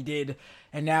daddy did.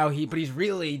 And now but he's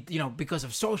really, because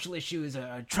of social issues,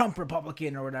 a Trump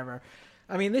Republican or whatever.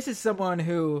 I mean, this is someone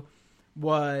who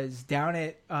was down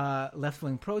at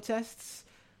left-wing protests,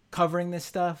 covering this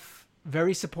stuff,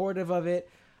 very supportive of it.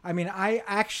 I mean, I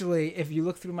actually, if you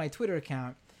look through my Twitter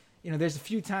account, there's a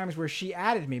few times where she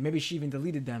added me. Maybe she even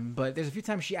deleted them, but there's a few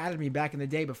times she added me back in the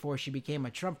day before she became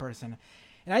a Trump person.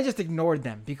 And I just ignored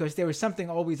them because there was something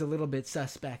always a little bit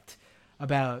suspect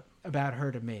about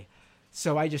her to me.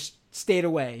 So I just stayed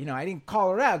away. I didn't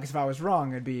call her out because if I was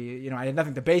wrong, it'd be, I had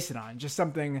nothing to base it on. Just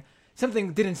something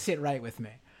didn't sit right with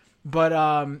me. But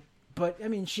I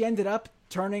mean, she ended up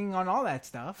turning on all that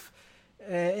stuff,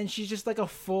 and she's just like a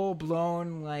full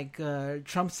blown like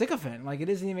Trump sycophant. Like it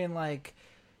isn't even like,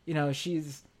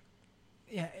 she's,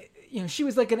 she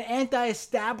was like an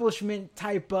anti-establishment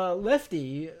type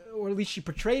lefty, or at least she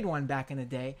portrayed one back in the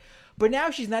day. But now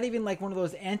she's not even like one of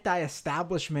those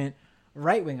anti-establishment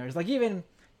right wingers. Like even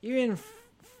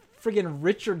friggin'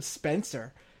 Richard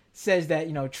Spencer says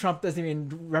that, Trump doesn't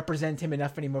even represent him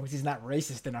enough anymore because he's not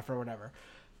racist enough or whatever.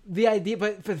 The idea,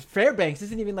 but for Fairbanks,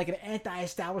 isn't even like an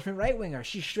anti-establishment right-winger.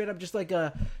 She's straight up just like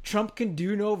a Trump can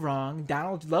do no wrong.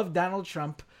 Love Donald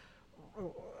Trump,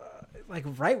 like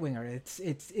right-winger.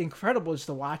 It's incredible just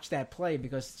to watch that play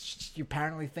because she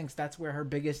apparently thinks that's where her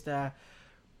biggest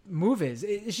move is.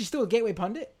 Is she still a Gateway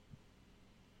Pundit?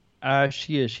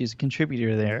 She is. She's a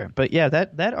contributor there. But yeah,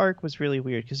 that arc was really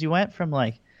weird because you went from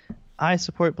like, I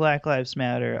support Black Lives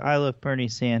Matter, I love Bernie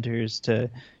Sanders, to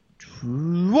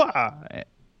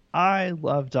I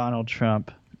love Donald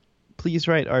Trump. Please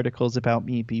write articles about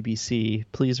me, BBC.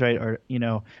 Please write,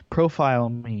 profile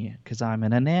me because I'm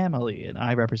an anomaly and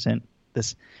I represent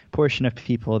this portion of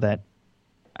people that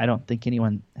I don't think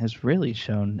anyone has really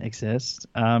shown exists.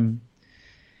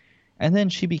 And then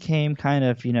she became kind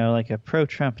of, like a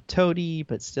pro-Trump toady,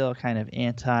 but still kind of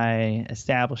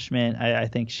anti-establishment. I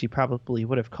think she probably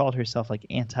would have called herself like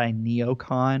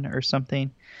anti-neocon or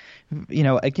something,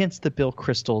 against the Bill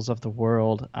Kristols of the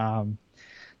world.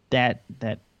 That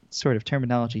sort of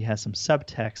terminology has some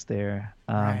subtext there.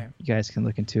 Right. You guys can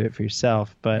look into it for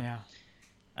yourself. But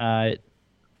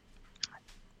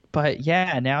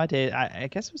yeah, nowadays, I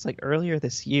guess it was like earlier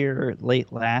this year or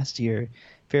late last year,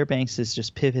 Fairbanks has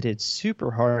just pivoted super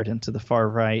hard into the far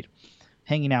right,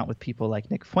 hanging out with people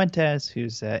like Nick Fuentes,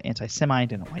 who's an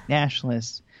anti-Semite and a white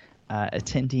nationalist,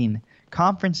 attending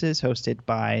conferences hosted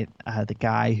by the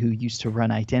guy who used to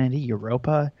run Identity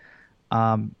Europa,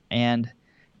 and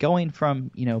going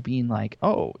from, being like,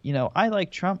 I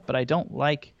like Trump, but I don't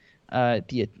like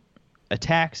the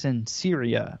attacks in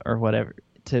Syria or whatever,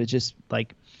 to just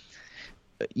like,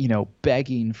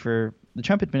 begging for the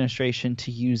Trump administration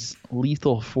to use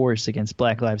lethal force against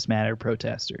Black Lives Matter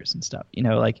protesters and stuff.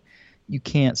 Like you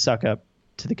can't suck up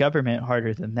to the government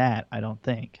harder than that, I don't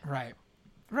think. Right.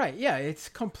 Yeah. It's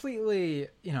completely,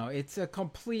 it's a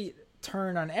complete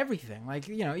turn on everything. Like,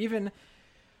 even,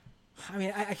 I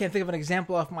mean, I can't think of an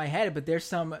example off my head, but there's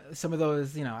some of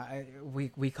those,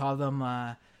 we call them,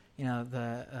 what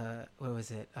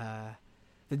was it?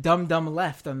 The dumb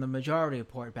left on the Majority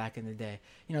Report back in the day.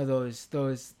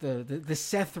 The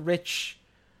Seth Rich,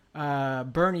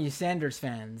 Bernie Sanders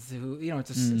fans who, it's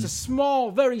a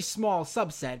small, very small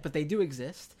subset, but they do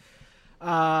exist.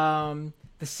 The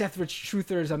Seth Rich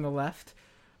truthers on the left.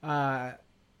 But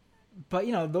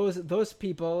those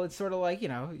people, it's sort of like,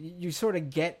 you sort of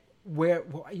get where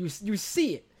you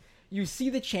see it. You see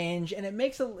the change, and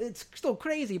it's still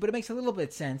crazy, but it makes a little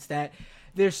bit sense that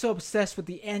they're so obsessed with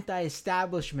the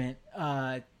anti-establishment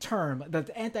term,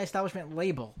 the anti-establishment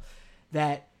label,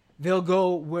 that they'll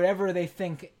go wherever they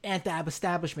think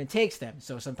anti-establishment takes them.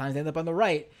 So sometimes they end up on the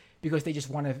right because they just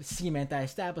want to seem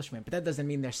anti-establishment, but that doesn't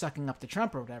mean they're sucking up to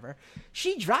Trump or whatever.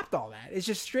 She dropped all that. It's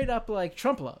just straight up like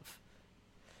Trump love.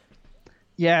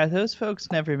 Yeah, those folks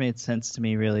never made sense to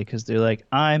me, really, because they're like,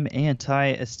 I'm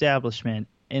anti-establishment.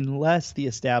 Unless the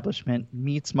establishment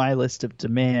meets my list of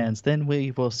demands, then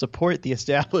we will support the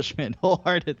establishment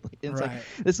wholeheartedly. It's right. like,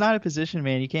 it's not a position,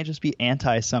 man. You can't just be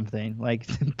anti-something. Like,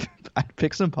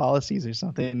 pick some policies or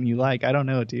something you like. I don't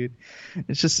know, dude.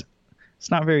 It's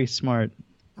not very smart.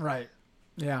 Right.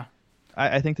 Yeah.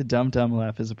 I think the dumb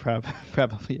left is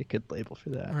probably a good label for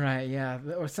that. Right, yeah.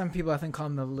 Or some people, I think, call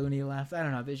them the loony left. I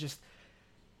don't know.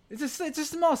 It's a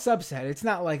small subset. It's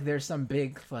not like there's some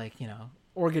big, like,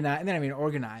 organized. And then I mean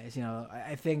organized.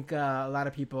 I think a lot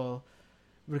of people.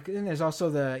 And there's also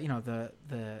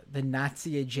the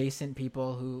Nazi adjacent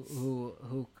people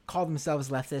who call themselves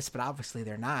leftists, but obviously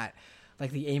they're not.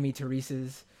 Like the Amy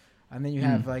Teresa's, and then you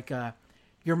have like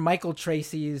your Michael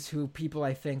Tracy's, who people,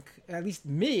 I think, at least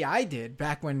me, I did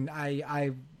back when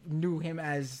I knew him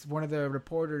as one of the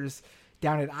reporters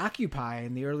down at Occupy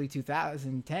in the early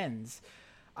 2010s.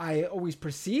 I always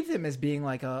perceived him as being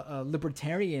like a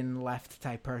libertarian left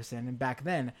type person. And back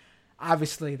then,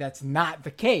 obviously that's not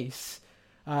the case.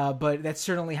 But that's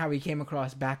certainly how he came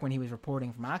across back when he was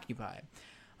reporting from Occupy.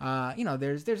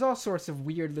 There's all sorts of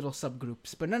weird little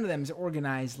subgroups, but none of them is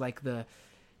organized like the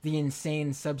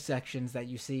insane subsections that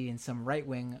you see in some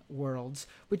right-wing worlds.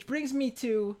 Which brings me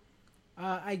to,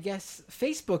 I guess,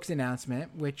 Facebook's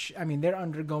announcement, which, I mean, they're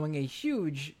undergoing a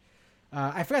huge...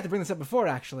 I forgot to bring this up before,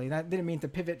 actually. I didn't mean to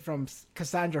pivot from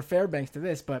Cassandra Fairbanks to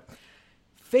this, but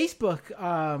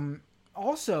Facebook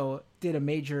also did a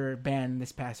major ban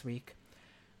this past week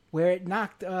where it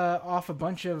knocked off a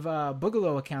bunch of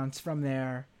Boogaloo accounts from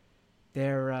their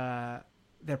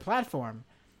platform.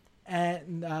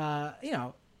 And,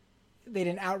 they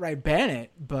didn't outright ban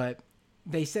it, but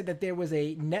they said that there was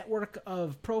a network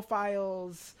of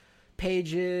profiles,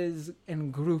 pages,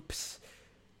 and groups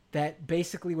that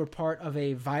basically were part of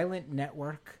a violent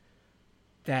network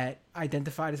that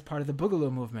identified as part of the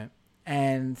Boogaloo movement,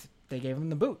 and they gave them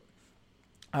the boot.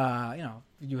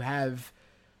 You have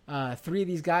 3 of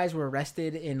these guys were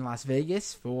arrested in Las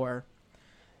Vegas for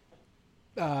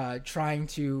trying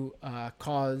to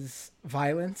cause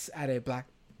violence at a Black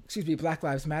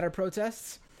Lives Matter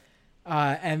protests.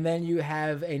 And then you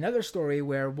have another story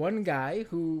where one guy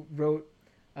who wrote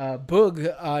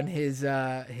Boog on his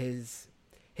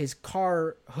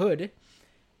car hood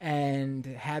and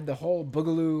had the whole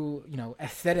Boogaloo,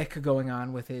 aesthetic going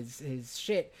on with his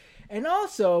shit. And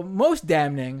also, most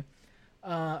damning,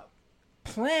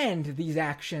 planned these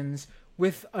actions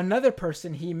with another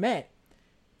person he met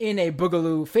in a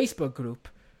Boogaloo Facebook group,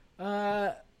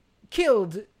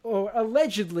 killed, or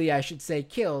allegedly, I should say,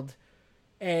 killed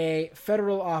a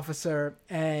federal officer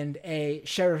and a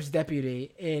sheriff's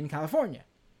deputy in California.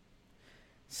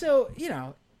 So,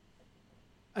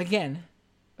 again,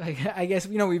 I guess,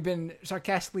 we've been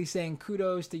sarcastically saying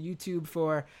kudos to YouTube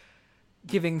for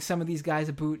giving some of these guys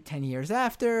a boot 10 years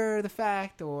after the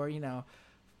fact, or,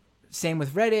 same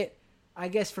with Reddit. I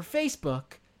guess for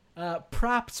Facebook,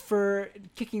 props for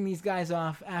kicking these guys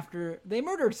off after they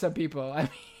murdered some people.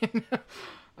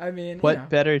 I mean, what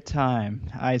better time,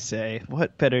 I say.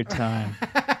 What better time?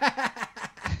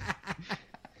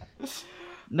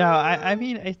 No, I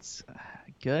mean, it's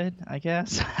good, I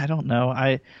guess. I don't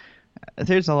know.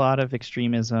 There's a lot of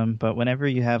extremism, but whenever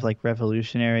you have like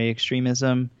revolutionary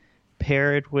extremism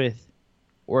paired with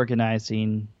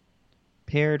organizing,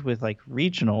 paired with like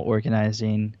regional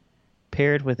organizing,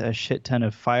 paired with a shit ton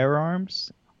of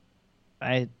firearms,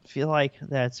 I feel like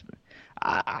that's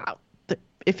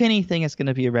if anything is going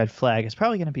to be a red flag, it's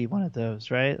probably going to be one of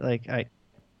those, right? Like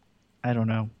I don't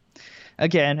know.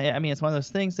 Again, I mean, it's one of those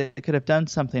things that could have done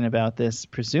something about this,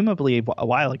 presumably a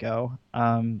while ago.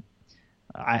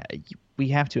 We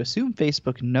have to assume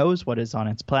Facebook knows what is on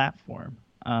its platform.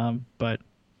 But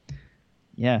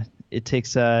yeah, it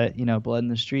takes blood in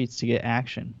the streets to get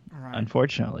action. Right.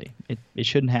 Unfortunately, it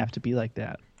shouldn't have to be like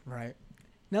that. Right.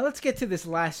 Now let's get to this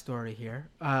last story here.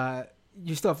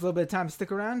 You still have a little bit of time to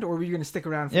stick around, or were you going to stick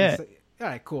around for Yeah. this? All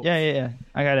right, cool. Yeah.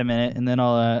 I got a minute, and then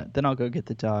I'll go get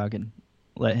the dog and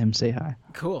let him say hi.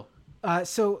 Cool.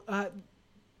 So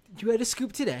you had a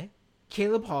scoop today.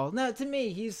 Caleb Hall. Now, to me,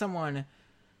 he's someone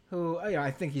who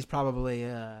I think he's probably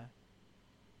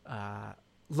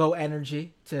low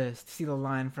energy, to see the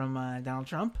line from Donald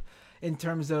Trump, in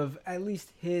terms of at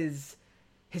least his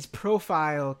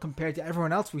profile compared to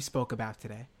everyone else we spoke about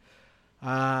today.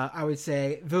 I would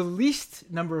say the least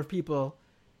number of people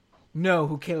know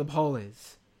who Caleb Hall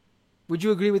is. Would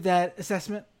you agree with that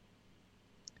assessment?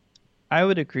 I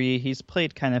would agree. He's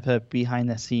played kind of a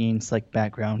behind-the-scenes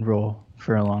background role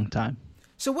for a long time.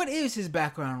 So what is his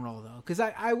background role, though? Because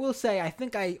I will say, I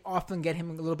think I often get him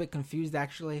a little bit confused,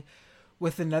 actually,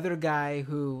 with another guy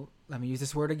who, let me use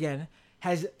this word again,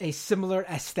 has a similar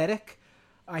aesthetic.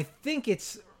 I think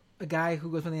it's a guy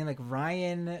who goes by the name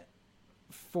Ryan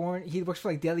Forn. He works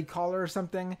for Daily Caller or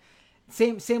something.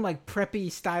 Same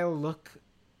preppy style look.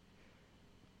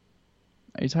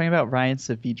 Are you talking about Ryan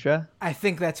Saavedra? I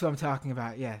think that's who I'm talking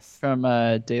about, yes. From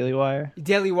Daily Wire?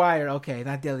 Daily Wire, okay,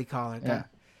 not Daily Caller. Yeah.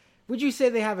 Would you say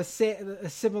they have a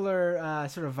similar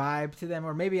sort of vibe to them?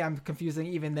 Or maybe I'm confusing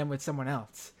even them with someone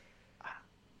else?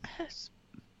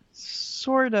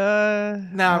 Sorta.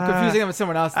 No, I'm confusing them with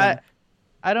someone else then.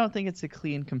 I don't think it's a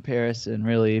clean comparison,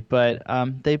 really, but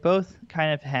they both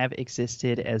kind of have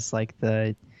existed as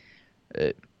the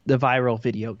viral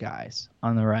video guys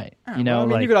on the right.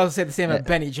 Oh, you could also say the same about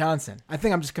Benny Johnson. I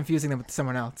think I'm just confusing them with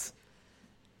someone else.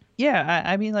 Yeah,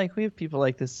 I mean, we have people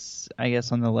like this, I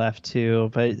guess, on the left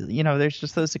too. But there's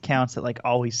just those accounts that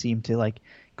always seem to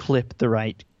clip the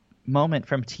right moment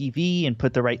from TV and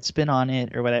put the right spin on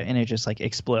it or whatever, and it just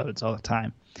explodes all the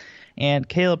time. And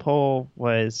Caleb Hall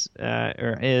was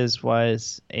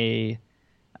a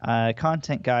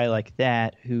content guy like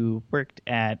that who worked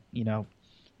at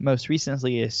most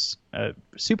recently a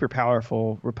super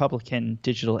powerful Republican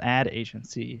digital ad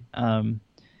agency,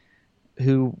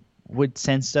 who would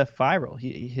send stuff viral.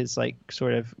 His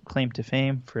sort of claim to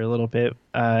fame for a little bit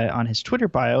on his Twitter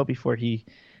bio before he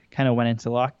kind of went into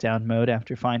lockdown mode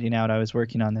after finding out I was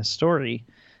working on this story,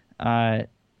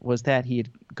 was that he had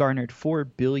garnered 4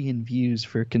 billion views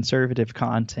for conservative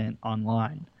content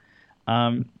online.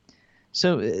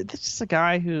 So this is a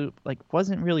guy who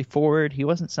wasn't really forward. He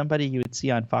wasn't somebody you would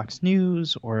see on Fox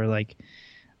News or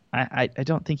I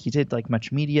don't think he did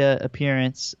much media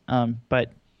appearance.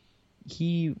 But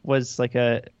he was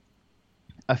a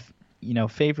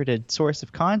favorited source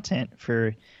of content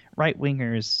for right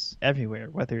wingers everywhere,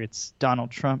 whether it's Donald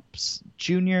Trump's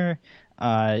Jr.,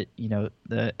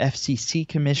 the FCC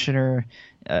commissioner,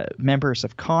 members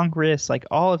of Congress,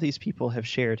 all of these people have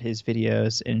shared his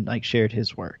videos and shared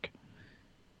his work.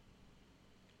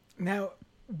 Now,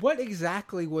 what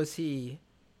exactly was he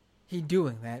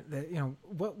doing?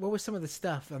 What was some of the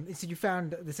stuff? So you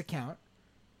found this account,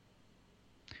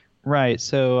 right?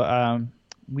 So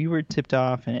we were tipped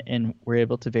off and were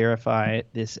able to verify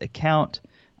this account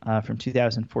from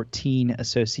 2014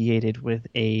 associated with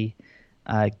a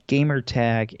gamer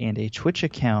tag and a Twitch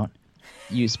account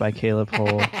used by Caleb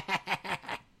Hall.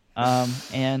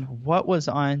 And what was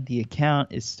on the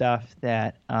account is stuff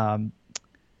that,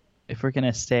 if we're going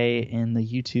to stay in the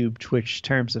YouTube Twitch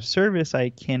terms of service, I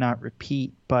cannot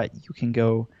repeat, but you can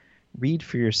go read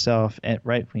for yourself at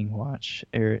Right Wing Watch.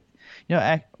 Or,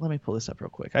 let me pull this up real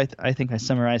quick. I think I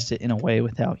summarized it in a way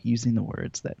without using the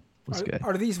words that was good.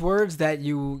 Are these words that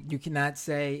you cannot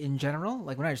say in general?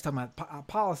 We're not just talking about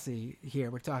policy here.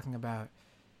 We're talking about,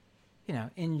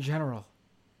 in general.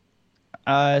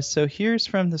 So here's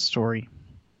from the story.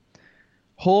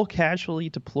 Hall casually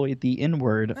deployed the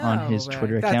N-word on his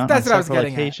Twitter account on several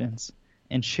occasions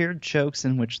and shared jokes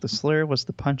in which the slur was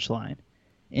the punchline.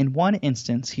 In one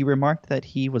instance, he remarked that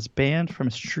he was banned from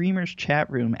a streamer's chat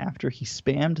room after he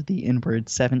spammed the N-word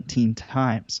 17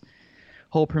 times.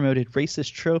 Hall promoted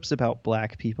racist tropes about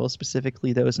black people,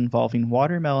 specifically those involving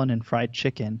watermelon and fried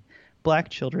chicken, black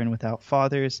children without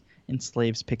fathers, and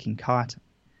slaves picking cotton.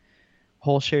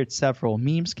 Hall shared several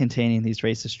memes containing these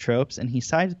racist tropes, and he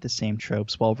cited the same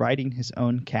tropes while writing his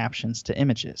own captions to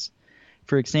images.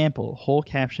 For example, Hall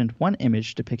captioned one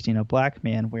image depicting a black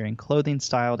man wearing clothing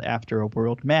styled after a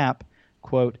world map,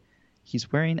 quote,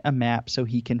 "He's wearing a map so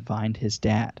he can find his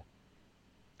dad."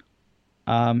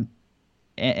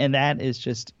 And that is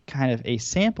just kind of a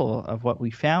sample of what we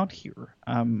found here.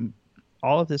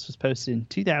 all of this was posted in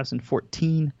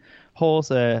 2014.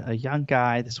 Hull's a young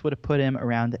guy. This would have put him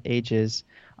around the ages,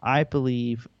 I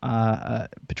believe,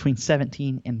 between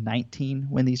 17 and 19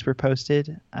 when these were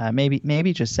posted.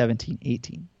 Maybe just 17,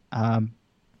 18.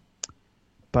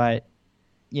 But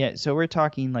yeah, so we're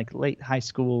talking like late high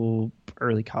school,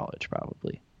 early college,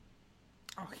 probably.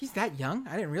 Oh, he's that young?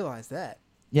 I didn't realize that.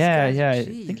 Yeah. I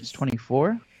think he's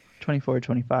 24,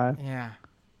 25. Yeah.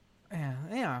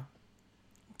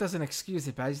 Doesn't excuse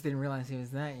it, but I just didn't realize he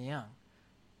was that young.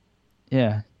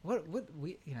 Yeah. Where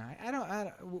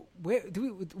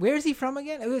is he from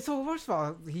again? So first of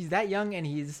all, he's that young and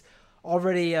he's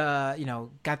already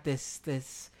got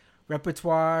this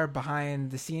repertoire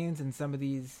behind the scenes in some of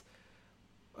these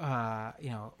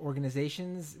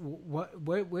organizations.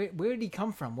 Where did he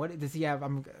come from? What does he have?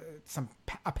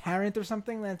 A parent or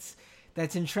something that's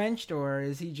entrenched, or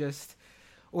did he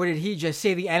just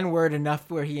say the N-word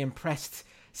enough where he impressed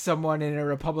someone in a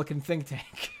Republican think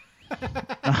tank?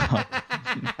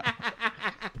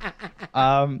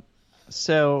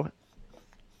 So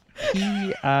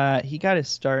he got his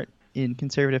start in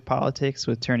conservative politics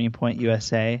with Turning Point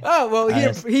USA. Oh, well,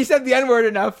 he said the N-word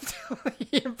enough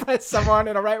to impress someone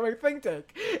in a right-wing think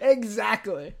tank.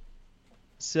 Exactly.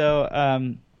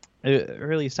 So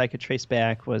earliest I could trace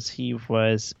back was he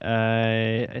was,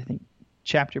 I think,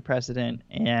 chapter president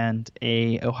and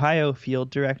a Ohio field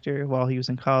director while he was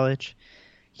in college.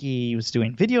 He was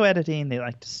doing video editing. They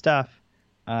liked his stuff.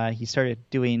 He started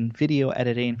doing video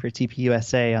editing for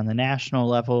TPUSA on the national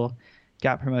level.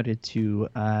 Got promoted to,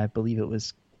 I believe it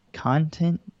was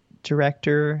content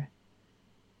director.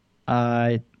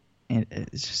 And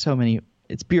it's just so many.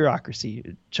 It's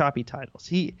bureaucracy, choppy titles.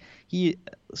 He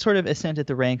sort of ascended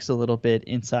the ranks a little bit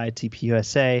inside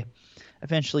TPUSA.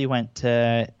 Eventually went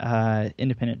to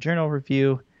Independent Journal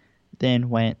Review. Then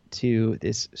went to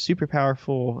this super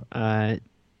powerful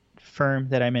firm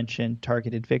that I mentioned,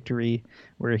 Targeted Victory,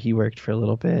 where he worked for a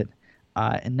little bit.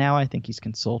 And now I think he's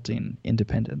consulting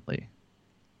independently.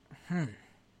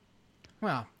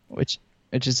 Well, which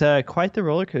is quite the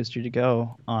roller coaster to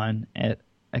go on at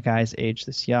a guy's age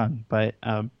this young. But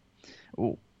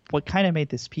what kind of made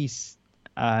this piece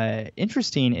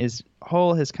interesting is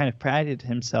Hull has kind of prided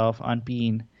himself on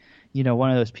being, one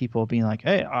of those people being like,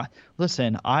 hey,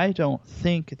 listen, I don't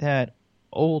think that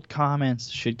old comments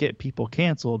should get people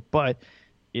canceled, but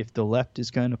if the left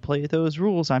is going to play those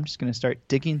rules, I'm just going to start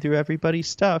digging through everybody's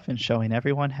stuff and showing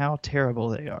everyone how terrible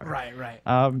they are. Right.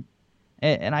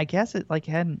 And I guess it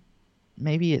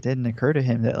maybe it didn't occur to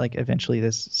him that eventually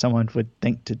someone would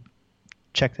think to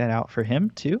check that out for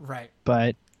him too. Right.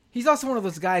 But he's also one of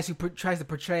those guys who tries to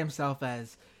portray himself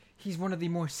as he's one of the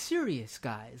more serious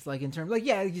guys, in terms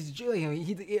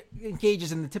he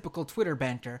engages in the typical Twitter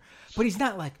banter, but he's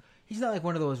not like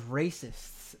one of those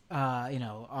racists,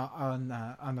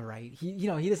 on the right.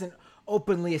 He doesn't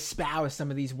openly espouse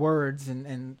some of these words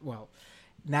and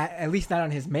not, at least not on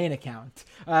his main account.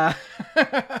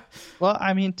 Well,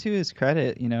 I mean, to his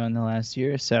credit, in the last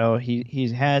year or so,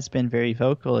 he has been very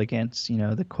vocal against,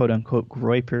 the quote unquote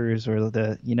groypers or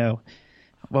the,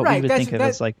 what we would think of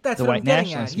as the white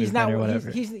nationalist movement or whatever.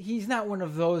 He's not one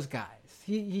of those guys.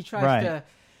 He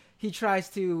tries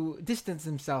to distance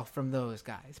himself from those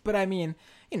guys. But I mean,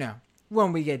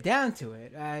 when we get down to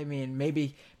it, I mean,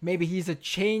 maybe he's a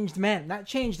changed man, not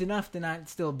changed enough to not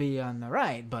still be on the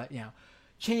right, but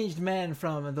changed man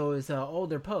from those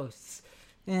older posts.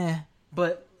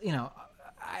 But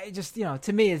I just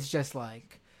to me it's just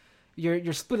like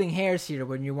you're splitting hairs here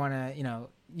when you want to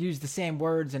use the same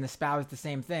words and espouse the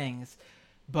same things,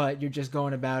 but you're just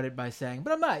going about it by saying,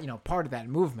 but I'm not part of that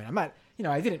movement. I'm not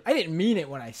I didn't mean it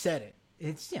when I said it.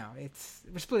 It's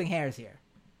we're splitting hairs here.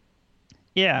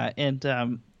 Yeah,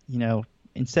 and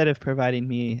instead of providing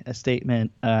me a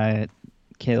statement,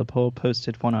 Caleb Hull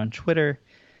posted one on Twitter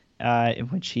in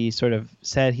which he sort of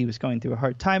said he was going through a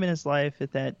hard time in his life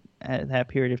at that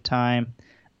period of time,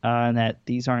 and that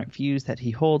these aren't views that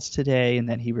he holds today, and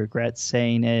that he regrets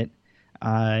saying it.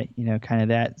 Kind of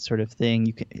that sort of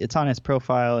thing. It's on his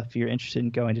profile if you're interested in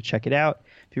going to check it out.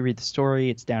 If you read the story,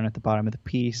 it's down at the bottom of the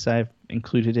piece. I've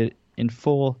included it in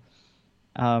full.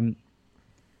 I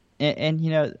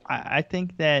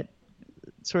think that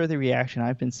sort of the reaction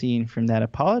I've been seeing from that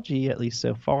apology, at least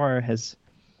so far, has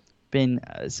been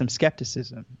some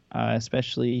skepticism,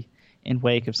 especially in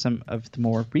wake of some of the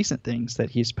more recent things that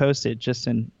he's posted. Just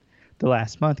in the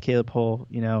last month, Caleb Hull,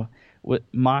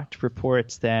 mocked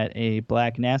reports that a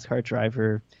black NASCAR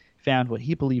driver found what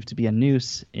he believed to be a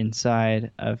noose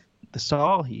inside of the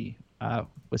stall he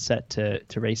was set to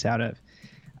race out of,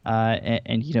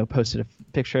 and posted a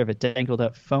picture of a dangled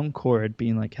up phone cord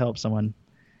being like, help, someone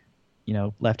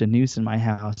left a noose in my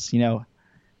house,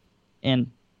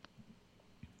 and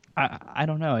I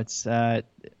don't know. It's I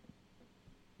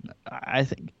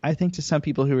think to some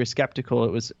people who were skeptical,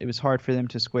 it was hard for them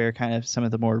to square kind of some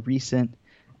of the more recent,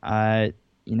 if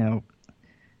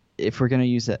we're going to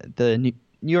use the New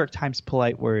York Times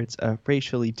polite words,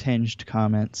 racially tinged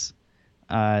comments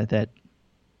that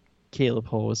Caleb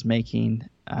Hull was making.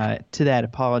 To that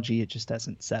apology, it just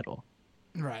doesn't settle.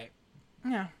 Right.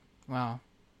 Yeah. Well,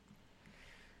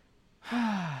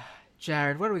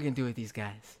 Jared, what are we going to do with these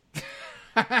guys?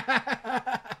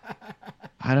 I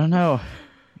don't know.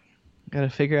 Got to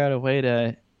figure out a way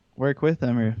to work with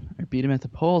them or beat them at the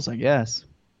polls, I guess.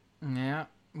 Yeah.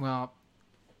 Well,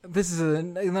 this is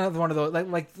another one of those,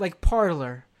 like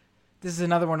Parler. This is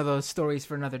another one of those stories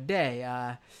for another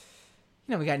day.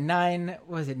 We got 9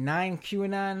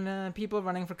 QAnon people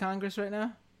running for Congress right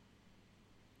now?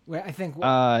 Where I think.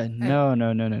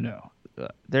 No.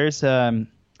 There's 9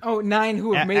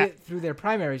 who have made it through their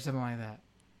primary, something like that.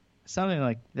 Something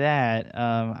like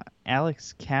that.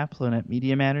 Alex Kaplan at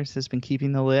Media Matters has been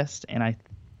keeping the list, and I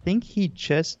think he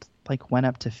just went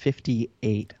up to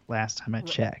 58 last time I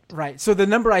checked. Right. So the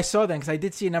number I saw then, because I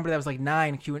did see a number that was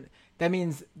 9 QAnon. That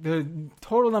means the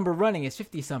total number running is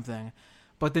 50 something,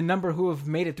 but the number who have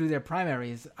made it through their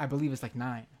primaries, I believe, is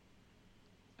 9.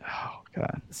 Oh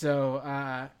God.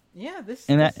 So this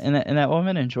and that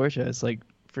woman in Georgia is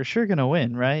for sure gonna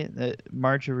win, right? That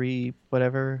Marjorie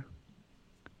whatever.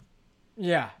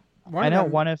 Yeah. I know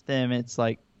one of them, it's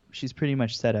she's pretty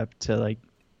much set up to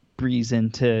breeze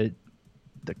into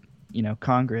the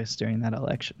Congress during that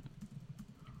election.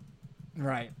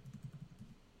 Right.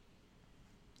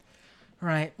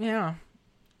 Yeah.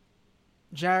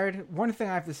 Jared, one thing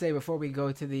I have to say before we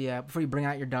go to the before you bring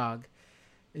out your dog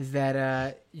is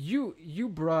that you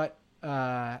brought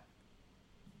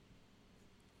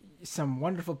some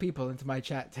wonderful people into my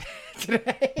chat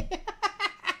today.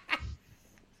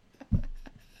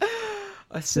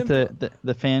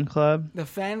 The fan club?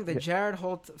 The Jared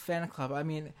Holt fan club. I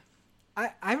mean,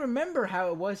 I remember how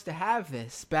it was to have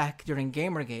this back during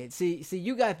Gamergate. See,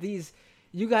 you got these,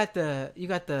 you got the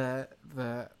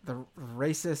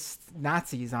racist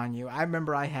Nazis on you. I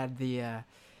remember I had the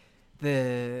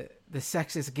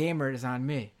sexist gamers on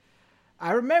me.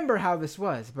 I remember how this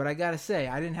was, but I gotta say,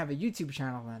 I didn't have a YouTube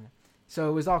channel then, so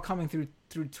it was all coming through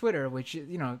Twitter, which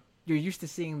you're used to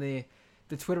seeing the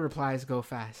Twitter replies go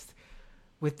fast.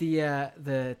 With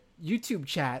the YouTube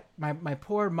chat, my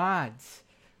poor mods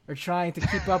are trying to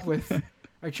keep up with,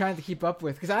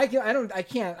 because I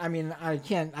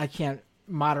can't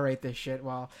moderate this shit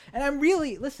well. And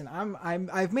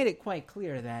I've made it quite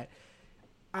clear that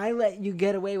I let you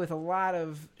get away with a lot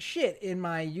of shit in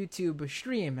my YouTube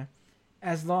stream,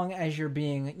 as long as you're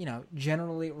being,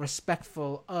 generally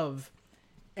respectful of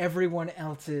everyone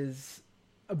else's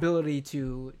ability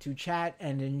to chat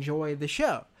and enjoy the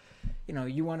show.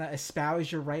 You want to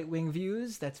espouse your right-wing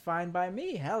views, that's fine by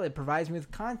me. Hell, it provides me with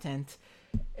content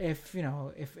if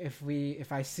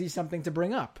I see something to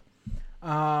bring up.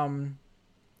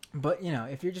 But,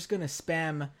 if you're just going to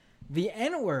spam the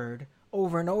N-word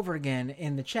over and over again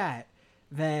in the chat,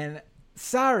 then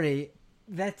sorry,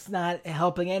 that's not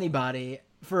helping anybody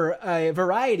for a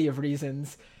variety of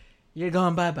reasons. You're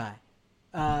going bye-bye.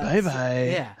 Bye-bye.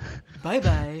 Yeah.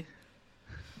 Bye-bye.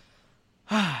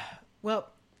 Well,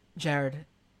 Jared,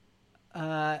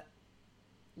 let's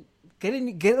get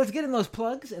in those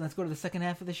plugs and let's go to the second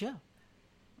half of the show.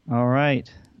 All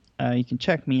right. You can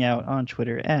check me out on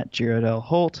Twitter at Jared L.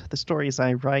 Holt. The stories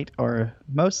I write are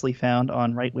mostly found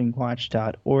on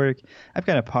rightwingwatch.org. I've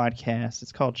got a podcast.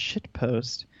 It's called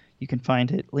Shitpost. You can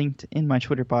find it linked in my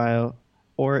Twitter bio,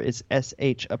 or it's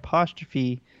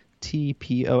SH''TPOST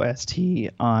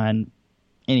on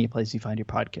any place you find your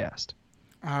podcast.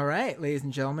 All right, ladies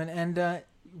and gentlemen, and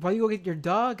while you go get your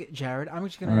dog, Jared, I'm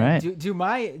just gonna do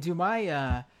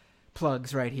my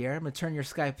plugs right here. I'm gonna turn your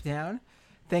Skype down.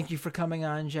 Thank you for coming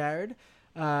on, Jared.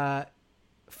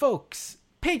 Folks,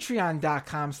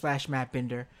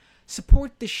 patreon.com/MattBinder.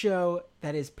 Support the show.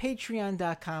 That is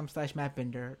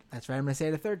patreon.com/MattBinder. That's right, I'm going to say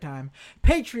it a third time.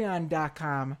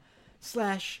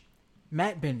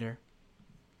 Patreon.com/MattBinder.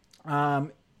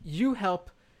 You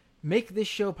help make this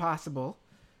show possible.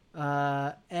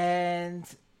 And,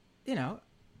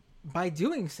 by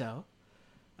doing so,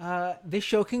 this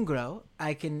show can grow.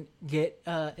 I can get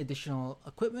additional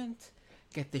equipment,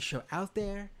 get this show out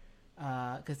there,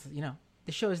 because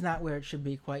the show is not where it should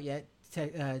be quite yet.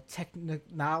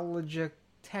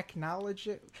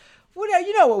 Technology.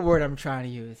 What word I'm trying to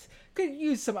use? Could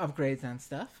use some upgrades on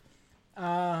stuff.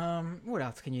 What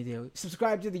else can you do?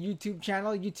 Subscribe to the YouTube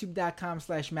channel,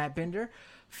 youtube.com/MattBinder.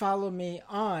 Follow me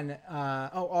on,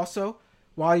 also,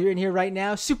 while you're in here right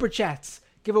now, Super Chats.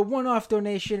 Give a one-off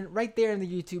donation right there in the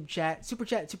YouTube chat. Super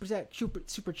Chat.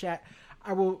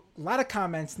 A lot of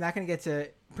comments. Not going to get to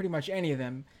pretty much any of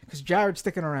them because Jared's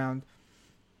sticking around.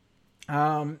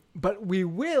 But we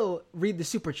will read the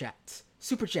Super Chats.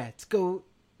 Super Chats. Go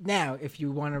now if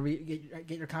you want to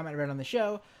get your comment read on the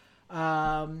show.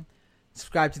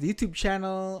 Subscribe to the YouTube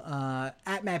channel,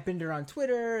 at Matt Binder on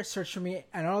Twitter. Search for me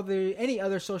on any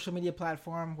other social media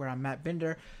platform where I'm Matt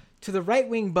Binder. To the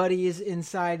right-wing buddies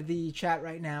inside the chat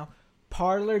right now,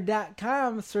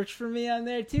 Parler.com. Search for me on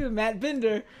there too, Matt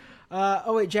Binder.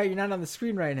 Oh wait, Jared, you're not on the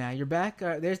screen right now. You're back.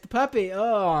 There's the puppy. What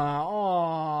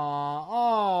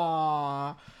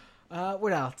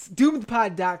else?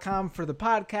 Doomedpod.com for the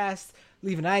podcast.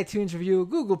 Leave an iTunes review,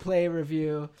 Google Play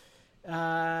review.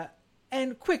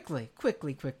 And quickly,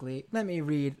 let me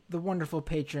read the wonderful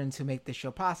patrons who make this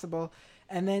show possible.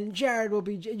 And then Jared will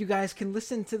be, you guys can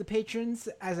listen to the patrons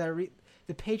as I read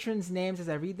the patrons' names as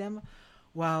I read them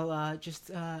while just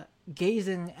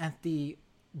gazing at the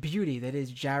beauty that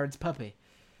is Jared's puppy.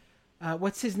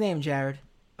 What's his name, Jared?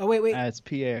 Oh, wait. It's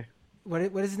Pierre. What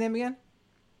is his name again?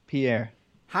 Pierre.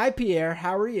 Hi, Pierre.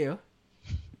 How are you?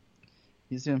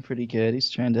 He's doing pretty good. He's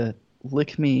trying to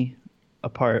lick me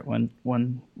apart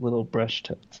one little brush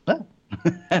tip. I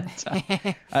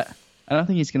don't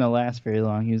think he's going to last very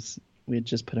long. We had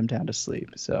just put him down to sleep,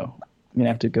 so I'm going to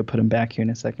have to go put him back here in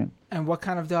a second. And what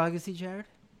kind of dog is he, Jared?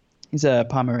 He's a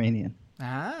Pomeranian.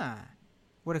 Ah,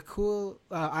 what a cool...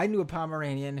 I knew a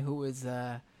Pomeranian who was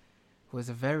a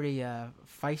very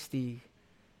feisty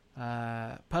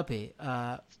puppy.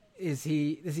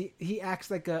 He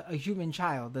acts like a human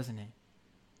child, doesn't he?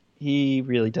 He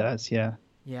really does, yeah.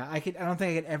 Yeah, I don't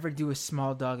think I could ever do a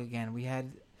small dog again. We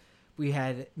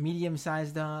had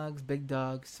medium-sized dogs, big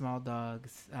dogs, small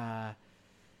dogs. I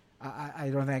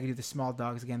don't think I could do the small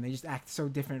dogs again. They just act so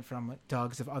different from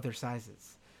dogs of other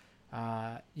sizes.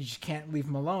 You just can't leave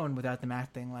them alone without them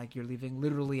acting like you're leaving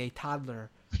literally a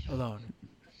toddler alone.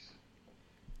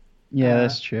 Yeah,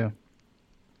 that's true.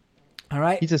 All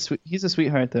right. He's a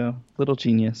sweetheart though, little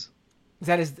genius. Is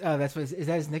that his? Is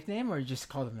that his nickname, or you just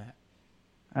called him that?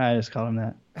 I just called him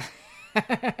that.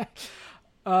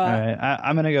 All right,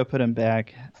 I'm gonna go put him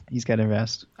back. He's got to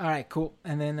rest. All right, cool.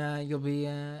 And then you'll be,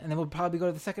 and then we'll probably go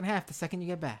to the second half the second you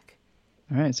get back.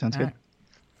 All right, sounds good. Right.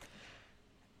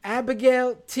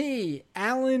 Abigail T,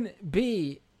 Alan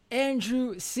B,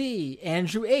 Andrew C,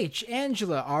 Andrew H,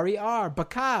 Angela, Ari R,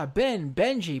 Baka, Ben,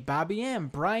 Benji, Bobby M,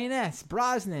 Brian S,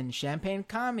 Brosnan, Champagne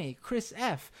Kami, Chris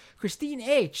F, Christine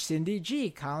H, Cindy G,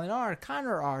 Colin R,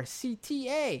 Connor R,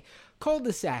 CTA,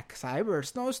 Cul-de-sac, Cyber,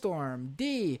 Snowstorm,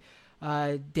 D,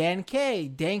 Dan K,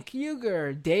 Dank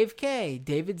Uger, Dave K,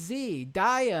 David Z,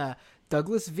 Daya,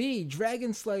 Douglas V,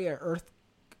 Dragon Slayer,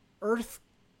 Earth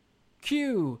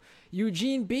Q,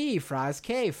 Eugene B, Fraz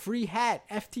K, Free Hat,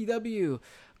 FTW,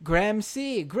 Graham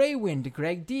C, Greywind,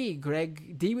 Greg D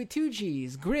with 2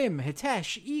 G's, Grim,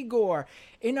 Hitesh, Igor,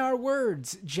 In Our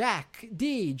Words, Jack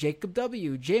D, Jacob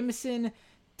W, Jameson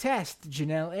Test,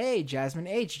 Janelle A, Jasmine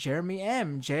H, Jeremy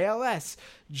M, JLS,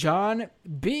 John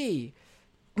B,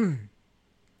 John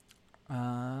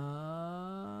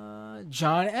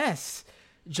S,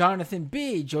 Jonathan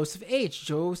B, Joseph H,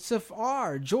 Joseph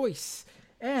R, Joyce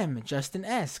M, Justin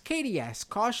S, Katie S,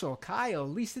 Kaushal, Kyle,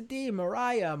 Lisa D,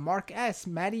 Mariah, Mark S,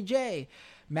 Maddie J,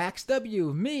 Max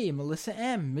W, me, Melissa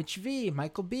M, Mitch V,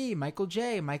 Michael B, Michael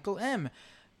J, Michael M,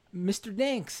 Mr.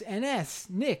 Danks, NS,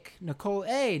 Nick, Nicole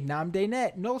A,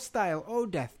 Namdenet, No Style,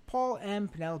 Odeth, Paul M,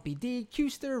 Penelope D,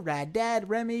 Custer, Rad Dad,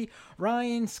 Remy,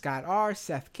 Ryan, Scott R,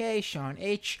 Seth K, Sean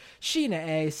H, Sheena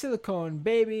A, Silicone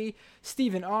Baby,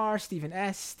 Stephen R, Stephen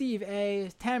S, Steve A,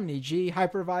 Tammany G,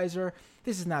 Hypervisor,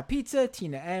 This Is Not Pizza,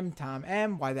 Tina M, Tom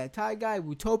M, Why That Tie Guy,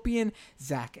 Wutopian,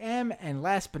 Zach M, and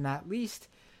last but not least,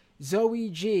 Zoe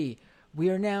G. We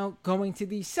are now going to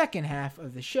the second half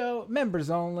of the show, members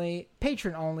only,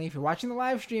 patron only. If you're watching the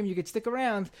live stream, you could stick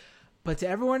around. But to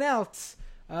everyone else,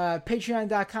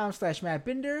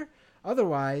 patreon.com/MattBinder.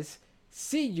 Otherwise,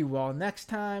 see you all next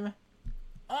time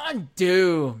on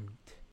Doomed.